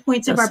different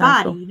points of our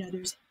body.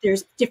 Cool.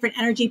 There's different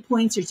energy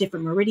points. There's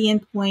different meridian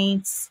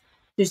points.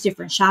 There's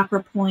different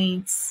chakra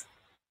points.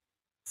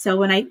 So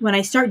when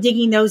I start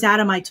digging those out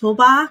of my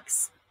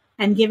toolbox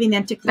and giving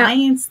them to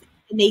clients,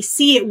 and they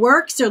see it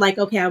works, they're like,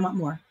 okay, I want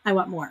more. I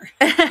want more.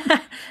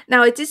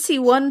 Now, I did see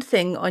one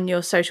thing on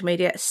your social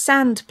media,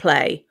 sand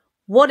play.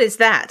 What is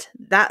that?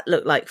 That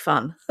looked like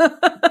fun.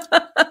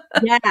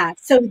 Yeah.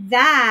 So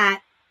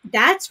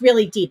that's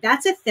really deep.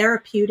 That's a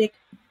therapeutic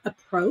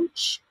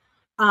approach.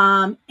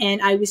 And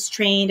I was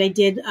trained, I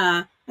did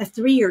a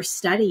 3-year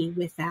study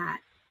with that.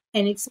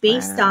 And it's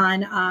based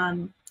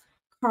on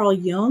Carl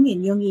Jung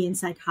and Jungian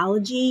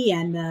psychology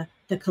and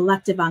the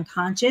collective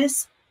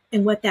unconscious.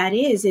 And what that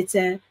is, it's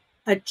a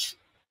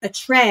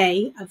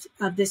tray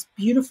of this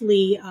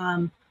beautifully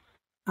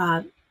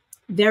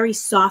very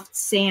soft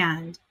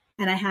sand.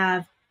 And I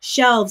have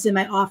shelves in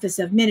my office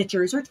of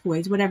miniatures or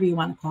toys, whatever you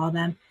want to call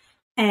them.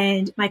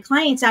 And my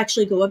clients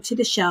actually go up to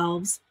the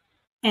shelves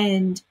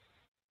and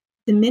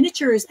The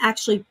miniatures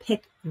actually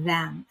pick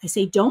them. I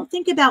say, don't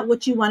think about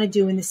what you want to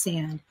do in the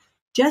sand.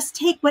 Just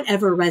take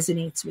whatever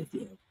resonates with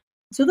you.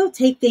 So they'll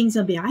take things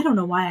and be, I don't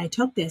know why I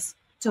took this.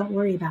 Don't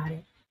worry about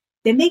it.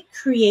 Then they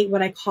create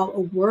what I call a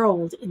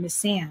world in the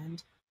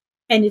sand.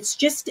 And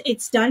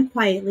it's done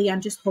quietly.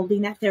 I'm just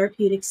holding that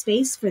therapeutic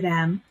space for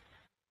them.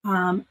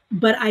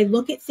 But I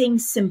look at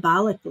things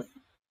symbolically.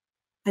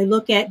 I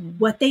look at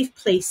what they've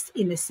placed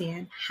in the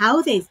sand,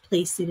 how they've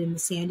placed it in the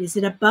sand. Is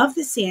it above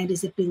the sand?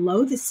 Is it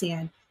below the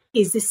sand?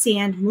 Is the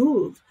sand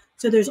move?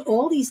 So there's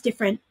all these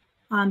different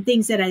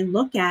things that I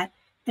look at.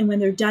 And when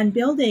they're done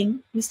building,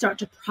 we start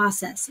to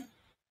process it.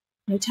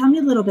 Tell me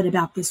a little bit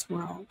about this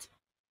world.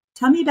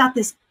 Tell me about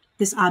this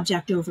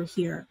object over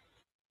here.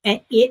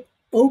 And it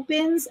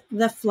opens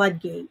the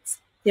floodgates.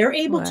 They're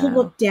able to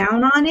look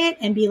down on it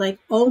and be like,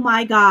 oh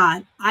my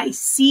God, I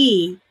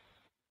see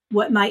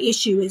what my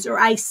issue is, or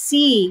I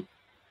see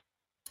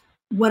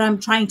what I'm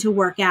trying to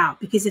work out,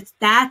 because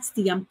that's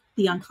the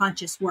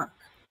unconscious work.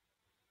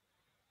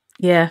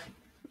 Yeah.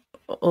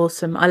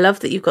 Awesome. I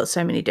love that you've got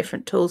so many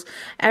different tools.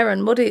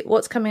 Erin,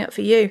 what's coming up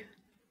for you?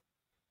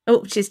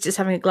 Oh, she's just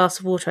having a glass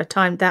of water. I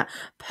timed that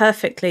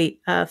perfectly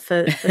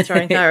for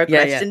throwing her a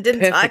question,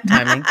 didn't Perfect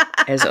timing,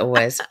 as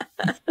always.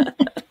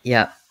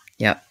 Yeah.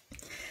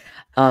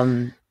 I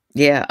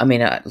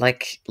mean,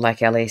 like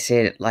Ali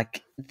said,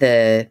 like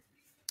the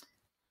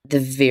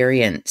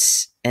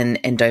variance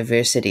and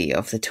diversity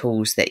of the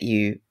tools that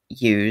you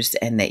use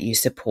and that you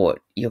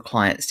support your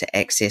clients to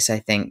access, I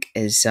think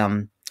is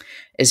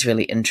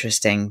really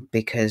interesting,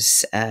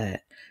 because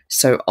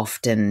so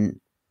often,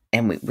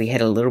 and we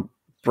had a little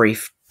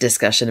brief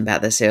discussion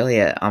about this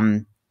earlier,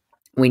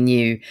 when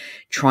you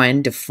try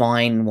and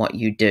define what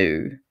you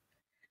do,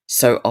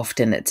 so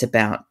often it's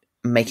about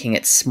making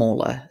it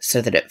smaller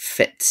so that it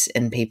fits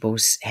in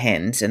people's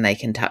hands and they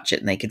can touch it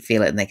and they can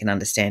feel it and they can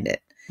understand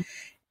it.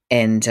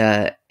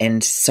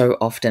 And so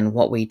often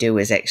what we do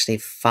is actually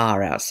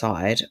far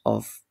outside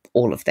of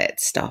all of that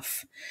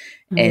stuff.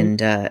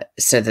 Mm-hmm. And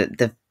so that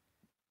the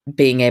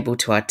being able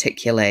to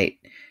articulate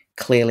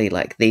clearly,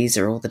 like, these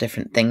are all the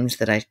different things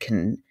that I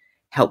can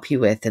help you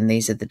with, and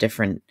these are the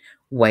different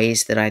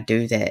ways that I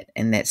do that,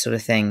 and that sort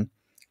of thing.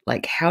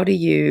 Like, how do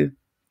you,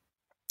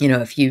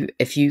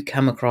 if you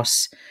come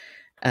across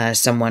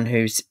someone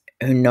who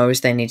knows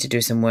they need to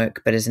do some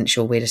work but isn't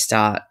sure where to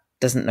start,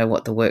 doesn't know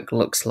what the work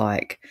looks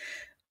like,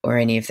 or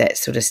any of that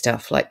sort of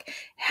stuff, like,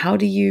 how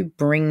do you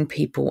bring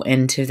people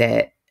into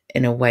that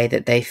in a way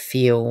that they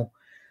feel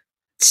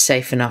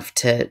safe enough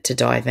to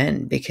dive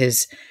in?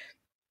 Because,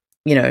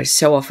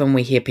 so often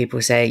we hear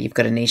people say, you've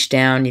got to niche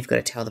down, you've got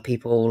to tell the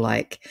people,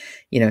 like,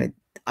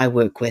 I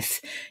work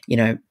with,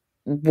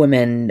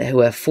 women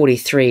who are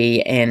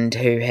 43 and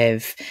who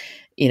have,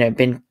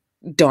 been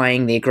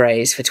dyeing their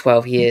greys for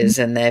 12 years,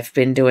 and they've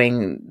been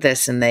doing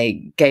this, and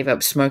they gave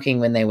up smoking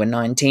when they were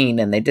 19,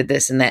 and they did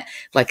this and that.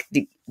 Like,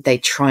 they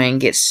try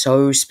and get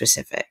so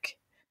specific.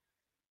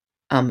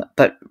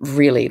 But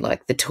really,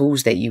 like, the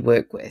tools that you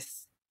work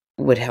with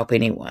would help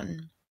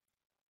anyone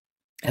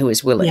who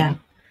is willing.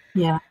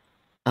 Yeah.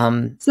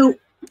 So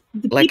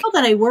the people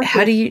that I work with,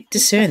 how do you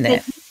discern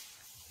that?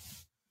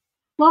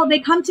 Well, they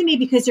come to me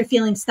because they're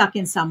feeling stuck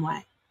in some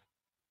way.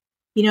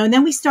 And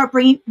then we start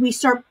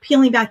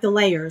peeling back the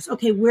layers.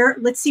 Okay,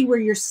 let's see where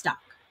you're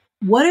stuck.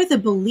 What are the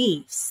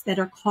beliefs that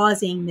are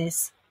causing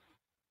this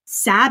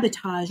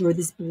sabotage or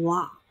this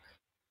block,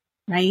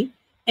 right?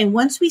 And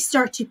once we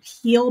start to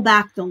peel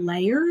back the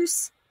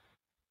layers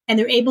and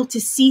they're able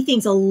to see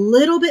things a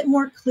little bit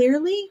more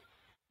clearly,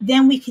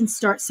 then we can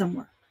start some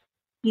work.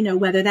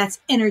 Whether that's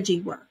energy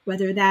work,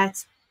 whether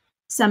that's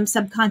some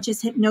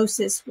subconscious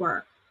hypnosis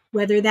work,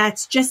 whether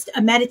that's just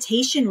a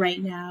meditation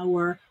right now,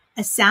 or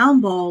a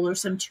sound bowl, or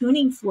some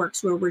tuning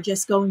forks where we're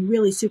just going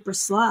really super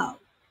slow.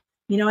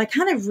 I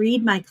kind of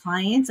read my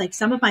clients. Like,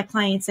 some of my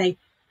clients say,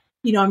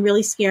 I'm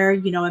really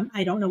scared.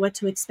 I don't know what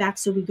to expect.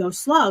 So we go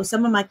slow.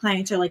 Some of my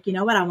clients are like, you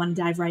know what? I want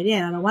to dive right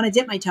in. I don't want to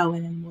dip my toe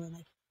in anymore.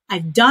 Like,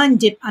 I'm done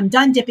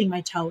dipping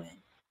my toe in.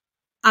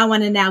 I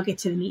want to now get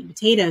to the meat and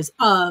potatoes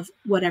of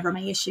whatever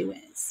my issue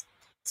is.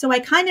 So I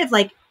kind of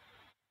like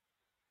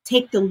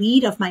take the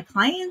lead of my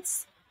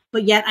clients,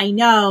 but yet I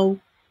know,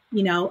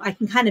 I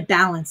can kind of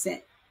balance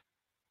it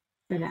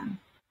for them.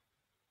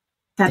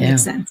 That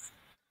makes sense.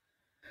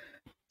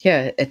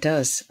 Yeah, it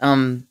does.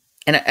 And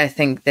I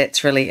think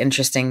that's really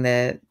interesting,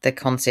 the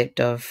concept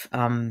of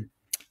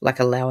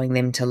like allowing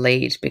them to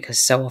lead, because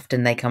so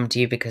often they come to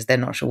you because they're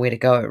not sure where to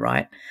go,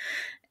 right?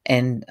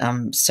 And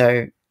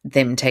so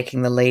them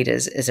taking the lead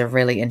is a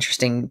really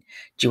interesting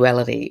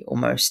duality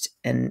almost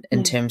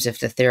in terms of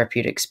the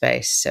therapeutic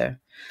space. So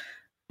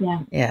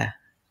yeah,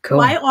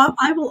 cool. So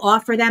I will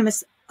offer them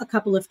a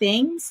couple of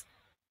things,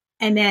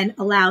 and then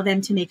allow them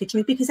to make a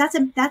choice, because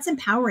that's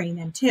empowering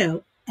them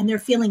too, and they're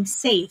feeling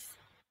safe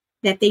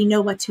that they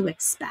know what to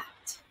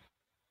expect.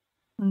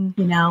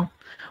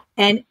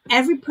 And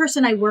every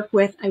person I work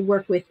with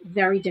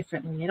very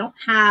differently. I don't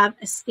have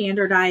a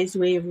standardized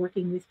way of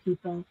working with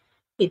people.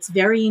 It's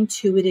very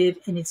intuitive,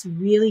 and it's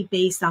really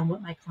based on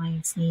what my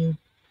clients need.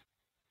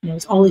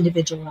 It's all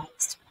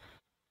individualized.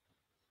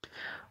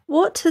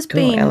 What has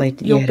Cool, been Ellie,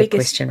 you your had a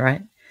biggest... question,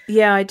 right?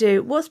 Yeah, I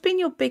do. What's been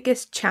your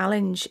biggest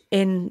challenge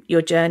in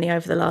your journey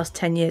over the last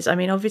 10 years? I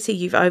mean, obviously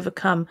you've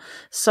overcome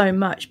so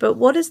much, but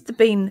what has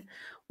been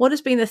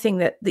the thing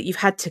that you've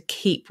had to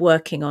keep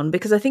working on?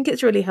 Because I think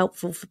it's really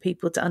helpful for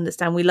people to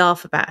understand. We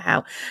laugh about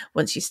how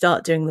once you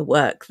start doing the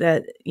work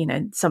that,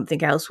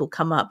 something else will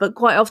come up, but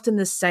quite often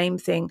the same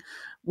thing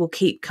will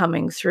keep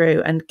coming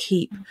through and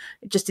keep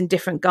just in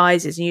different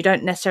guises, and you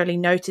don't necessarily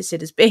notice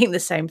it as being the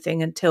same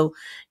thing until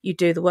you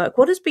do the work.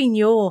 What has been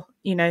your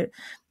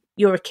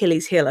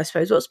Achilles heel, I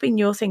suppose? What's been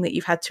your thing that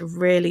you've had to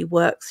really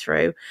work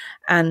through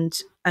and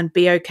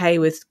be okay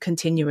with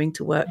continuing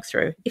to work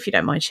through, if you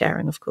don't mind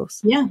sharing, of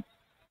course? Yeah.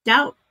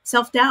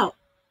 Self-doubt.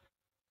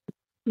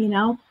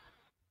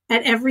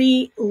 At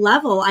every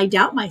level, I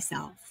doubt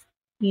myself.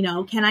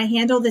 Can I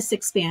handle this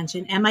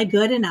expansion? Am I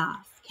good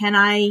enough? Can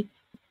I,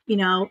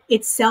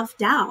 it's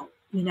self-doubt.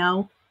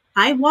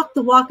 I walk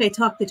the walk, I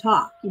talk the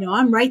talk.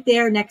 I'm right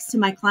there next to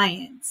my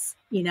clients.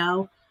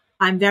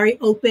 I'm very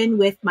open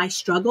with my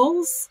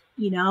struggles,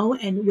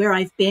 and where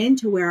I've been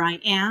to where I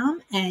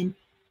am. And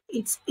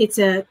it's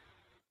a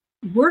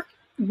work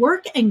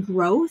and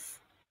growth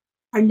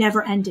are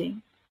never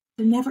ending.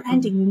 They're never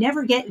ending. You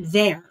never get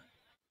there.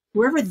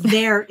 Wherever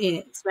there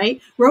is,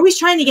 right? We're always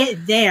trying to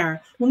get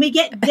there. When we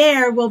get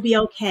there, we'll be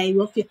okay.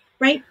 We'll feel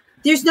right.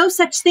 There's no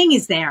such thing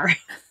as there.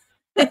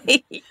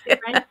 Right?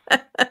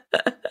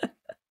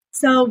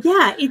 So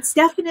yeah, it's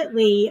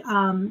definitely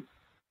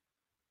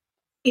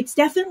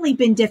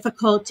been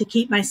difficult to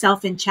keep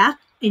myself in check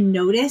and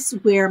notice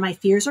where my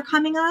fears are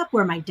coming up,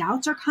 where my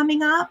doubts are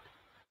coming up,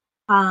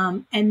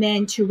 and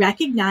then to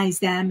recognize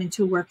them and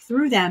to work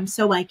through them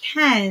so I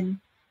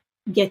can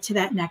get to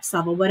that next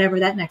level, whatever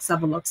that next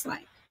level looks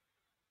like.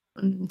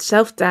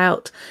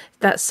 Self-doubt,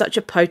 that's such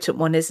a potent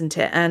one, isn't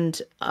it? And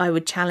I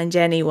would challenge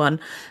anyone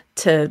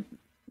to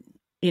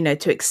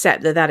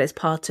accept that is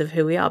part of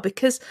who we are,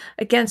 because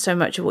again, so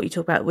much of what you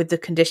talk about with the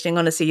conditioning,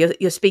 honestly,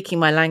 you're speaking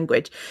my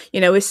language.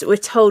 We're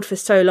told for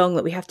so long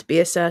that we have to be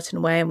a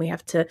certain way and we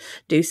have to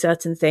do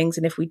certain things,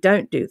 and if we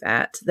don't do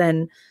that,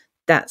 then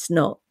that's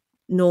not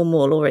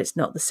normal, or it's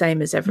not the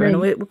same as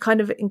everyone. Right. We're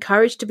kind of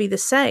encouraged to be the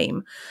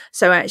same.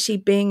 So actually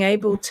being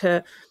able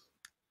to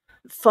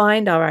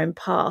find our own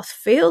path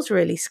feels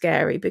really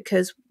scary,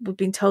 because we've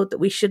been told that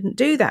we shouldn't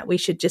do that. We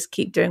should just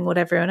keep doing what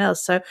everyone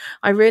else. So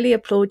I really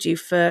applaud you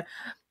for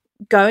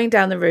going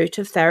down the route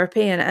of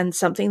therapy and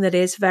something that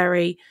is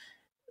very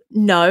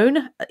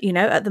known,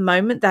 at the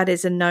moment, that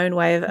is a known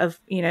way of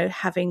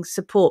having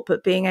support,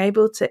 but being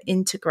able to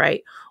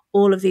integrate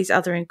all of these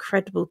other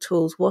incredible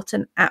tools. What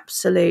an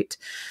absolute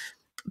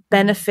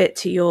benefit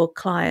to your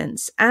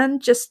clients.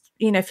 And just,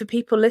 for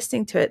people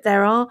listening to it,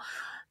 there are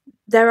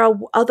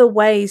other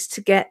ways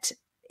to get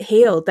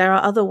healed. There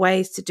are other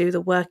ways to do the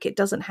work. It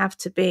doesn't have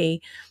to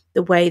be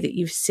the way that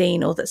you've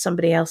seen or that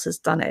somebody else has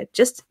done it.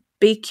 Just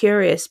be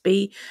curious,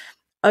 be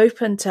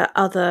open to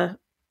other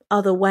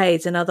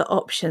ways and other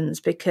options,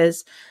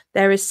 because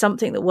there is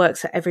something that works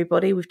for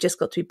everybody. We've just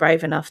got to be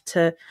brave enough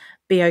to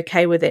be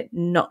okay with it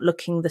not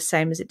looking the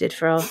same as it did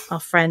for our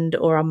friend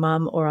or our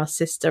mum or our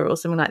sister or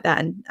something like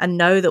that, and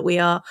know that we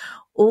are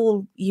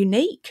all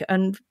unique.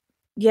 And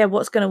yeah,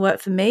 what's going to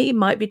work for me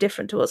might be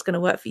different to what's going to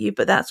work for you,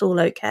 but that's all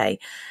okay.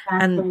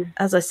 Exactly. And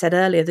as I said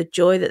earlier, the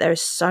joy that there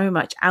is so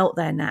much out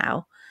there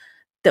now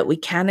that we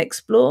can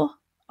explore.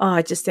 Oh,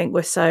 I just think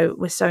we're so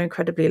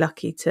incredibly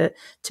lucky to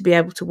be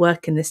able to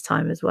work in this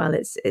time as well.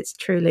 It's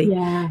truly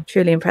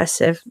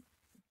impressive.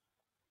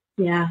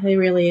 Yeah, it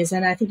really is.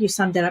 And I think you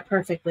summed it up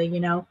perfectly.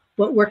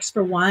 What works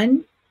for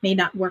one may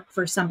not work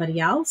for somebody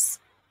else,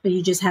 but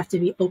you just have to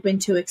be open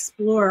to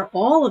explore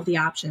all of the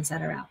options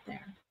that are out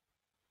there.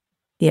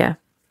 Yeah,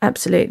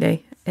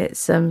 absolutely.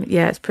 It's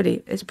it's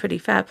pretty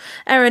fab.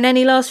 Erin,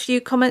 any last few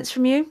comments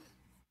from you?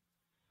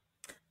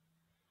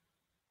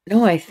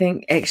 No, I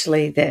think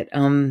actually that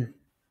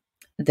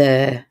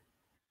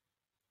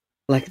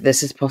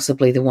this is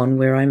possibly the one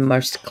where I'm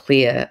most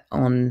clear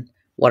on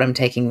what I'm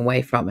taking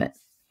away from it,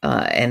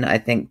 and I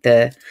think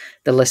the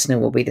listener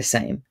will be the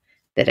same.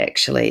 That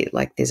actually,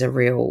 there's a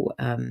real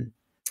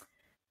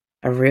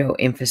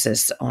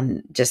emphasis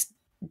on just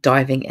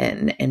diving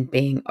in and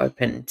being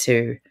open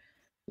to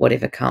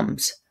whatever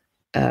comes,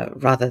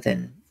 rather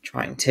than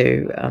trying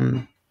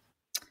to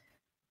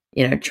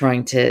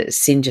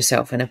send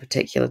yourself in a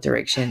particular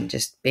direction.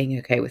 Just being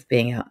okay with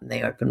being out in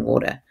the open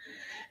water.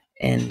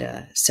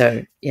 And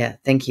so, yeah,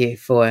 thank you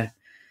for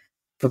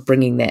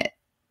bringing that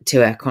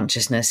to our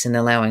consciousness and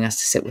allowing us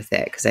to sit with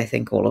that, because I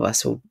think all of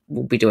us will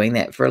be doing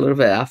that for a little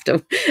bit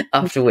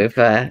after we've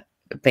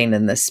been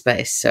in this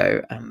space.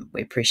 So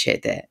we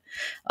appreciate that.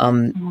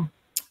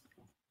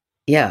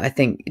 Yeah, I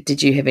think,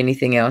 did you have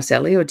anything else,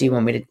 Ellie, or do you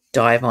want me to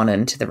dive on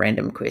into the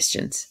random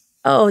questions?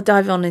 Oh,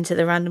 dive on into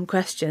the random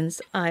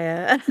questions.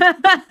 I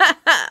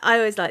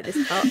always like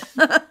this part.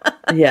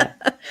 Yeah.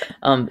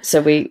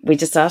 So we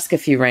just ask a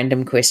few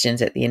random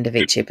questions at the end of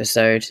each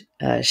episode,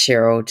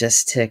 Cheryl,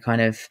 just to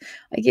kind of,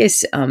 I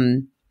guess,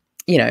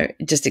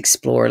 just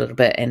explore a little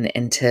bit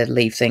and to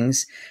leave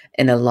things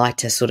in a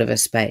lighter sort of a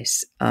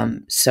space.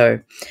 So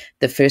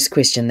the first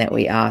question that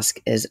we ask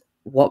is,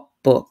 what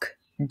book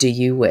do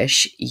you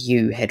wish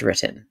you had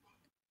written?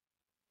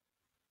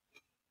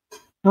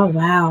 Oh,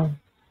 wow.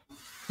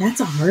 That's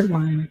a hard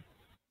one.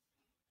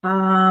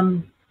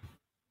 Oh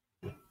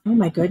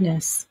my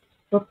goodness.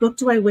 What book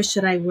do I wish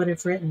that I would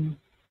have written?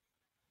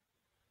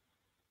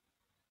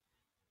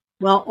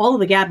 Well, all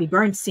of the Gabby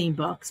Bernstein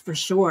books for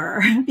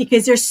sure,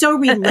 because they're so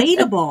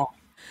relatable.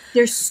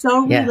 They're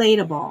so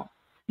relatable.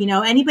 You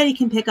know, anybody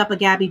can pick up a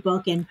Gabby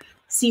book and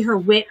see her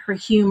wit, her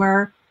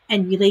humor,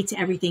 and relate to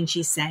everything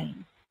she's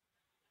saying.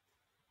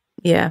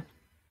 Yeah.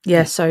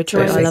 Yeah, so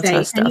true. So I love her say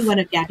any stuff. one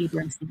of Gabby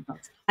Bernstein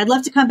books. I'd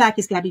love to come back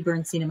as Gabby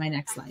Bernstein in my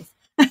next life.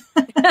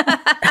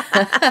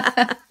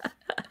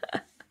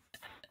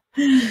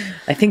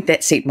 I think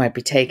that seat might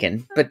be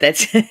taken, but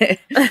that's the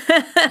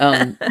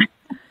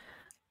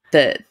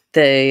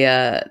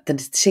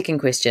second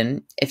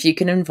question. If you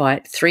can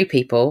invite 3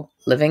 people,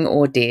 living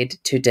or dead,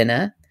 to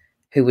dinner,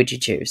 who would you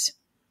choose?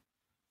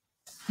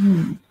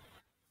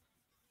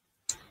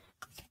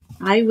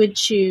 I would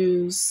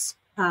choose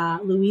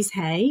Louise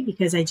Hay,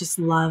 because I just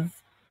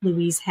love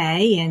Louise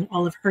Hay and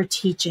all of her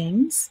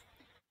teachings.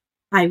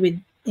 I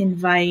would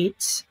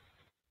invite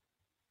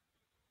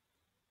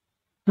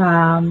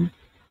Dr.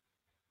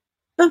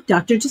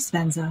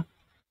 Dispenza,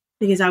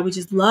 because I would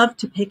just love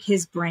to pick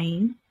his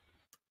brain.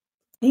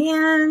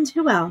 And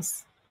who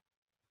else?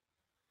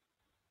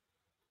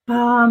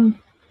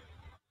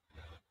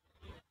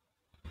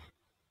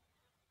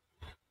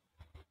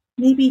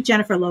 Maybe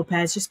Jennifer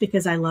Lopez, just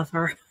because I love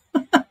her.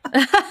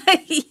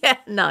 Yeah,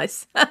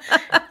 nice.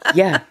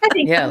 Yeah, I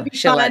think that would be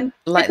she'll fun.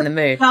 lighten the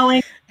mood.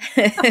 Going.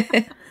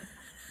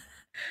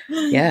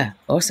 Yeah,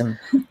 awesome.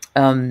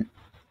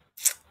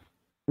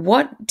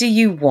 What do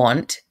you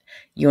want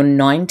your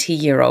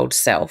 90-year-old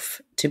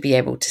self to be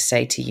able to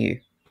say to you?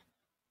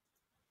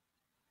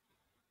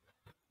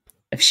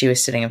 If she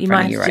was sitting in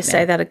front of you right now. You might have to just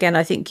say that again.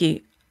 I think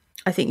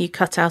you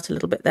cut out a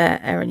little bit there,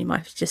 Erin. You might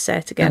have to just say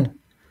it again.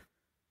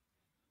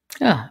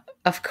 Oh,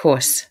 of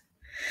course.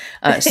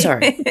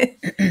 Sorry.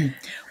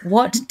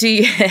 What do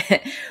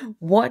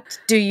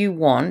you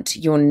want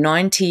your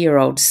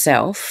 90-year-old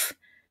self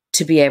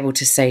to be able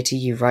to say to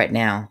you right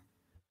now?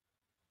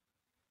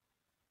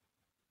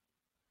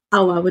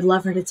 Oh, I would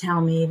love her to tell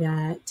me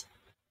that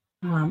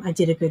I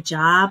did a good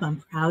job.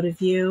 I'm proud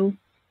of you.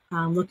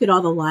 Look at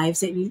all the lives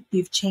that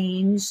you've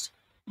changed.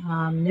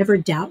 Never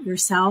doubt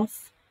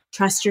yourself.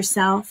 Trust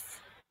yourself.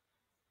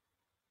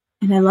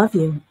 And I love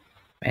you.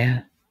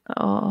 Yeah.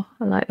 Oh,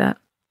 I like that.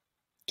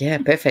 Yeah,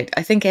 perfect.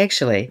 I think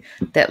actually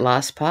that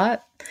last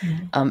part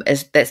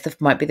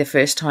might be the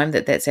first time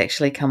that's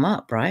actually come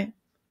up, right?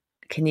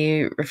 Can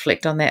you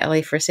reflect on that,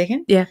 Ellie, for a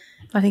second? Yeah,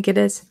 I think it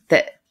is.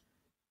 That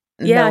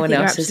no one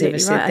else has ever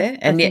said that.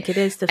 And I think it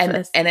is the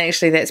first. And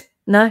actually that's...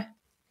 No.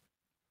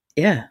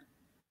 Yeah.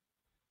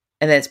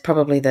 And that's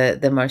probably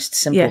the most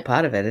simple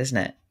part of it, isn't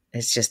it?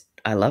 It's just,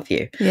 I love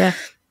you. Yeah.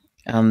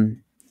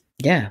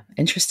 Yeah,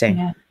 interesting.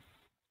 Yeah.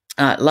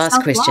 Last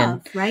Self-love,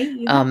 question. Right?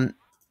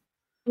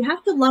 You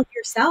have to love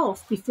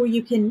yourself before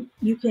you can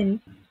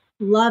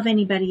love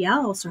anybody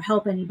else or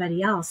help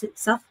anybody else.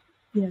 It's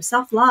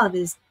self-love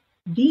is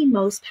the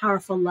most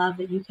powerful love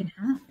that you can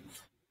have.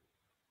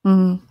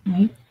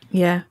 Right?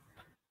 Yeah.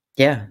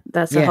 Yeah.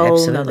 That's a whole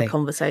other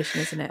conversation,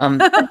 isn't it?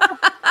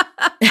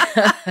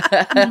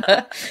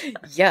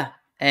 Yeah.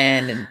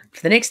 And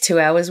for the next 2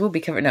 hours we'll be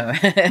covering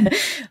the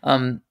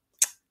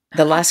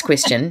last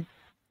question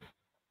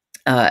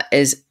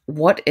is,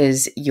 what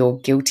is your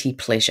guilty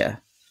pleasure?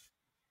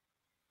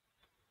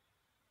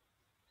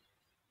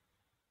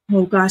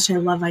 Oh gosh, I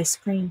love ice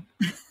cream.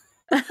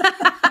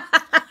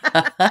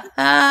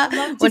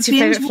 What's your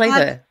favorite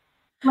flavor?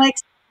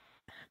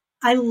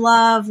 I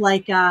love I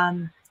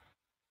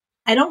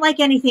don't like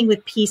anything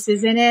with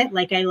pieces in it.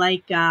 Like I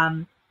like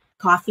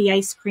coffee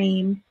ice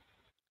cream.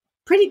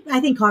 I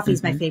think coffee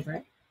is my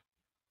favorite.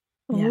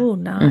 Oh,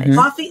 nice.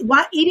 Coffee,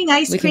 eating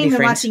ice cream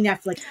and watching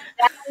Netflix.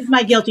 That is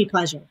my guilty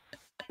pleasure.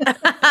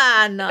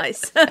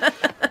 Nice.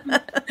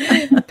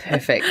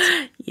 Perfect.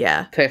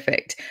 Yeah.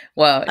 Perfect.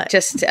 Well,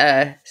 just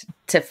to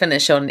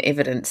finish on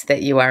evidence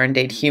that you are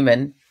indeed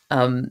human,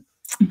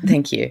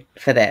 thank you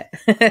for that.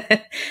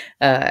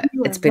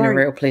 It's been a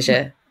real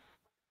pleasure.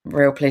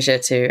 Real pleasure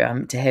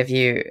to have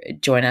you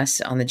join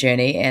us on the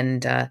journey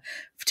and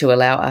to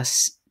allow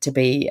us to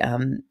be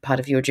part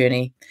of your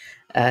journey.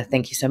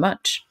 Thank you so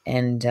much.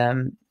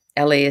 And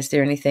Ellie, is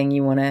there anything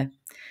you want to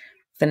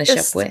finish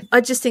up with?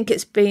 I just think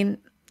it's been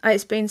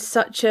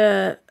such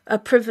a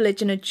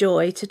privilege and a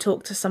joy to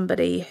talk to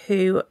somebody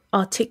who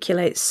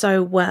articulates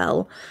so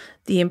well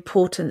the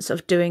importance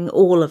of doing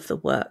all of the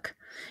work,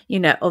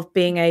 of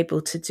being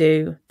able to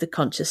do the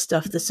conscious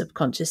stuff, the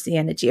subconscious, the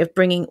energy, of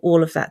bringing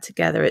all of that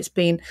together. It's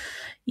been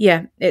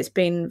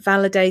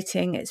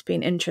validating, it's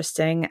been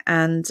interesting,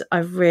 and I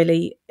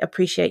really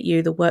appreciate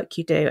the work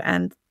you do,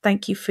 and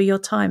thank you for your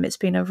time. It's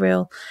been a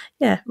real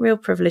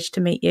privilege to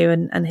meet you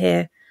and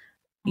hear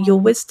your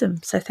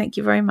wisdom. So thank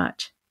you very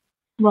much.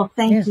 Well,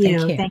 thank Thank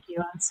you. you. Thank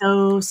you.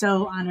 I'm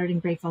so honored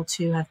and grateful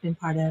to have been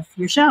part of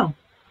your show.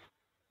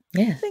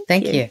 Yeah,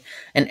 thank you.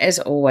 And as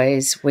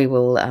always, we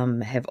will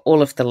have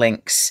all of the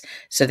links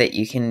so that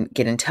you can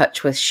get in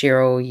touch with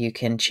Cheryl. You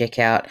can check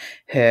out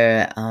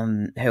her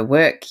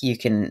work. You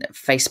can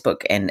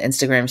Facebook and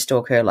Instagram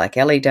stalk her like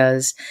Ellie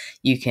does.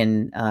 You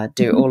can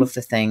do all of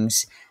the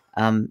things.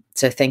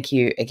 So thank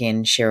you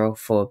again, Cheryl,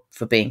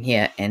 for being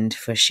here and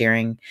for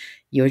sharing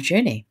your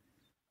journey.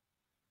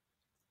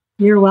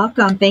 You're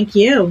welcome. Thank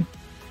you.